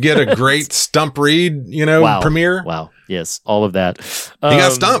 You get a great Stump Read, premiere. Wow. Yes, all of that. You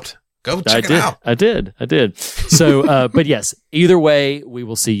got stumped. Go check it out. I did. So, but yes, either way, we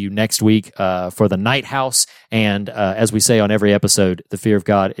will see you next week for The Night House. And as we say on every episode, the fear of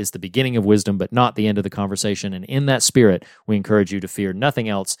God is the beginning of wisdom, but not the end of the conversation. And in that spirit, we encourage you to fear nothing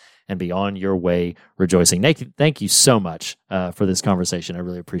else and be on your way rejoicing. Thank you so much for this conversation. I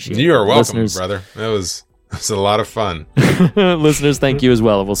really appreciate it. You are welcome, Listeners, brother. It was a lot of fun. Listeners, thank you as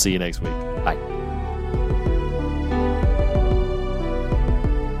well. And we'll see you next week. Bye.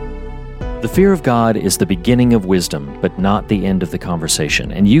 The fear of God is the beginning of wisdom, but not the end of the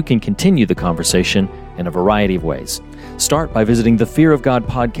conversation, and you can continue the conversation in a variety of ways. Start by visiting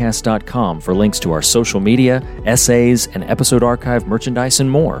thefearofgodpodcast.com for links to our social media, essays, and episode archive merchandise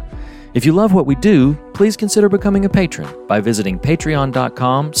and more. If you love what we do, please consider becoming a patron by visiting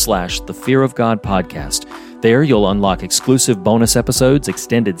patreon.com/thefearofgodpodcast. There, you'll unlock exclusive bonus episodes,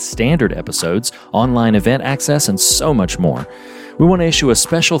 extended standard episodes, online event access, and so much more. We want to issue a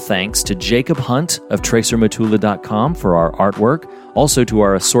special thanks to Jacob Hunt of TracerMatula.com for our artwork, also to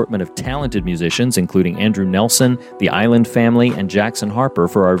our assortment of talented musicians, including Andrew Nelson, the Island Family, and Jackson Harper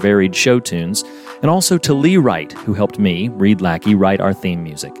for our varied show tunes, and also to Lee Wright, who helped me, Reed Lackey, write our theme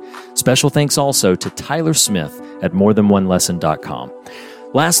music. Special thanks also to Tyler Smith at morethanonelesson.com.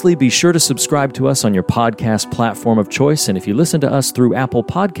 Lastly, be sure to subscribe to us on your podcast platform of choice, and if you listen to us through Apple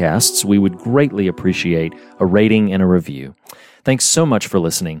Podcasts, we would greatly appreciate a rating and a review. Thanks so much for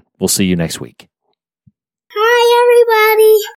listening. We'll see you next week. Hi, everybody.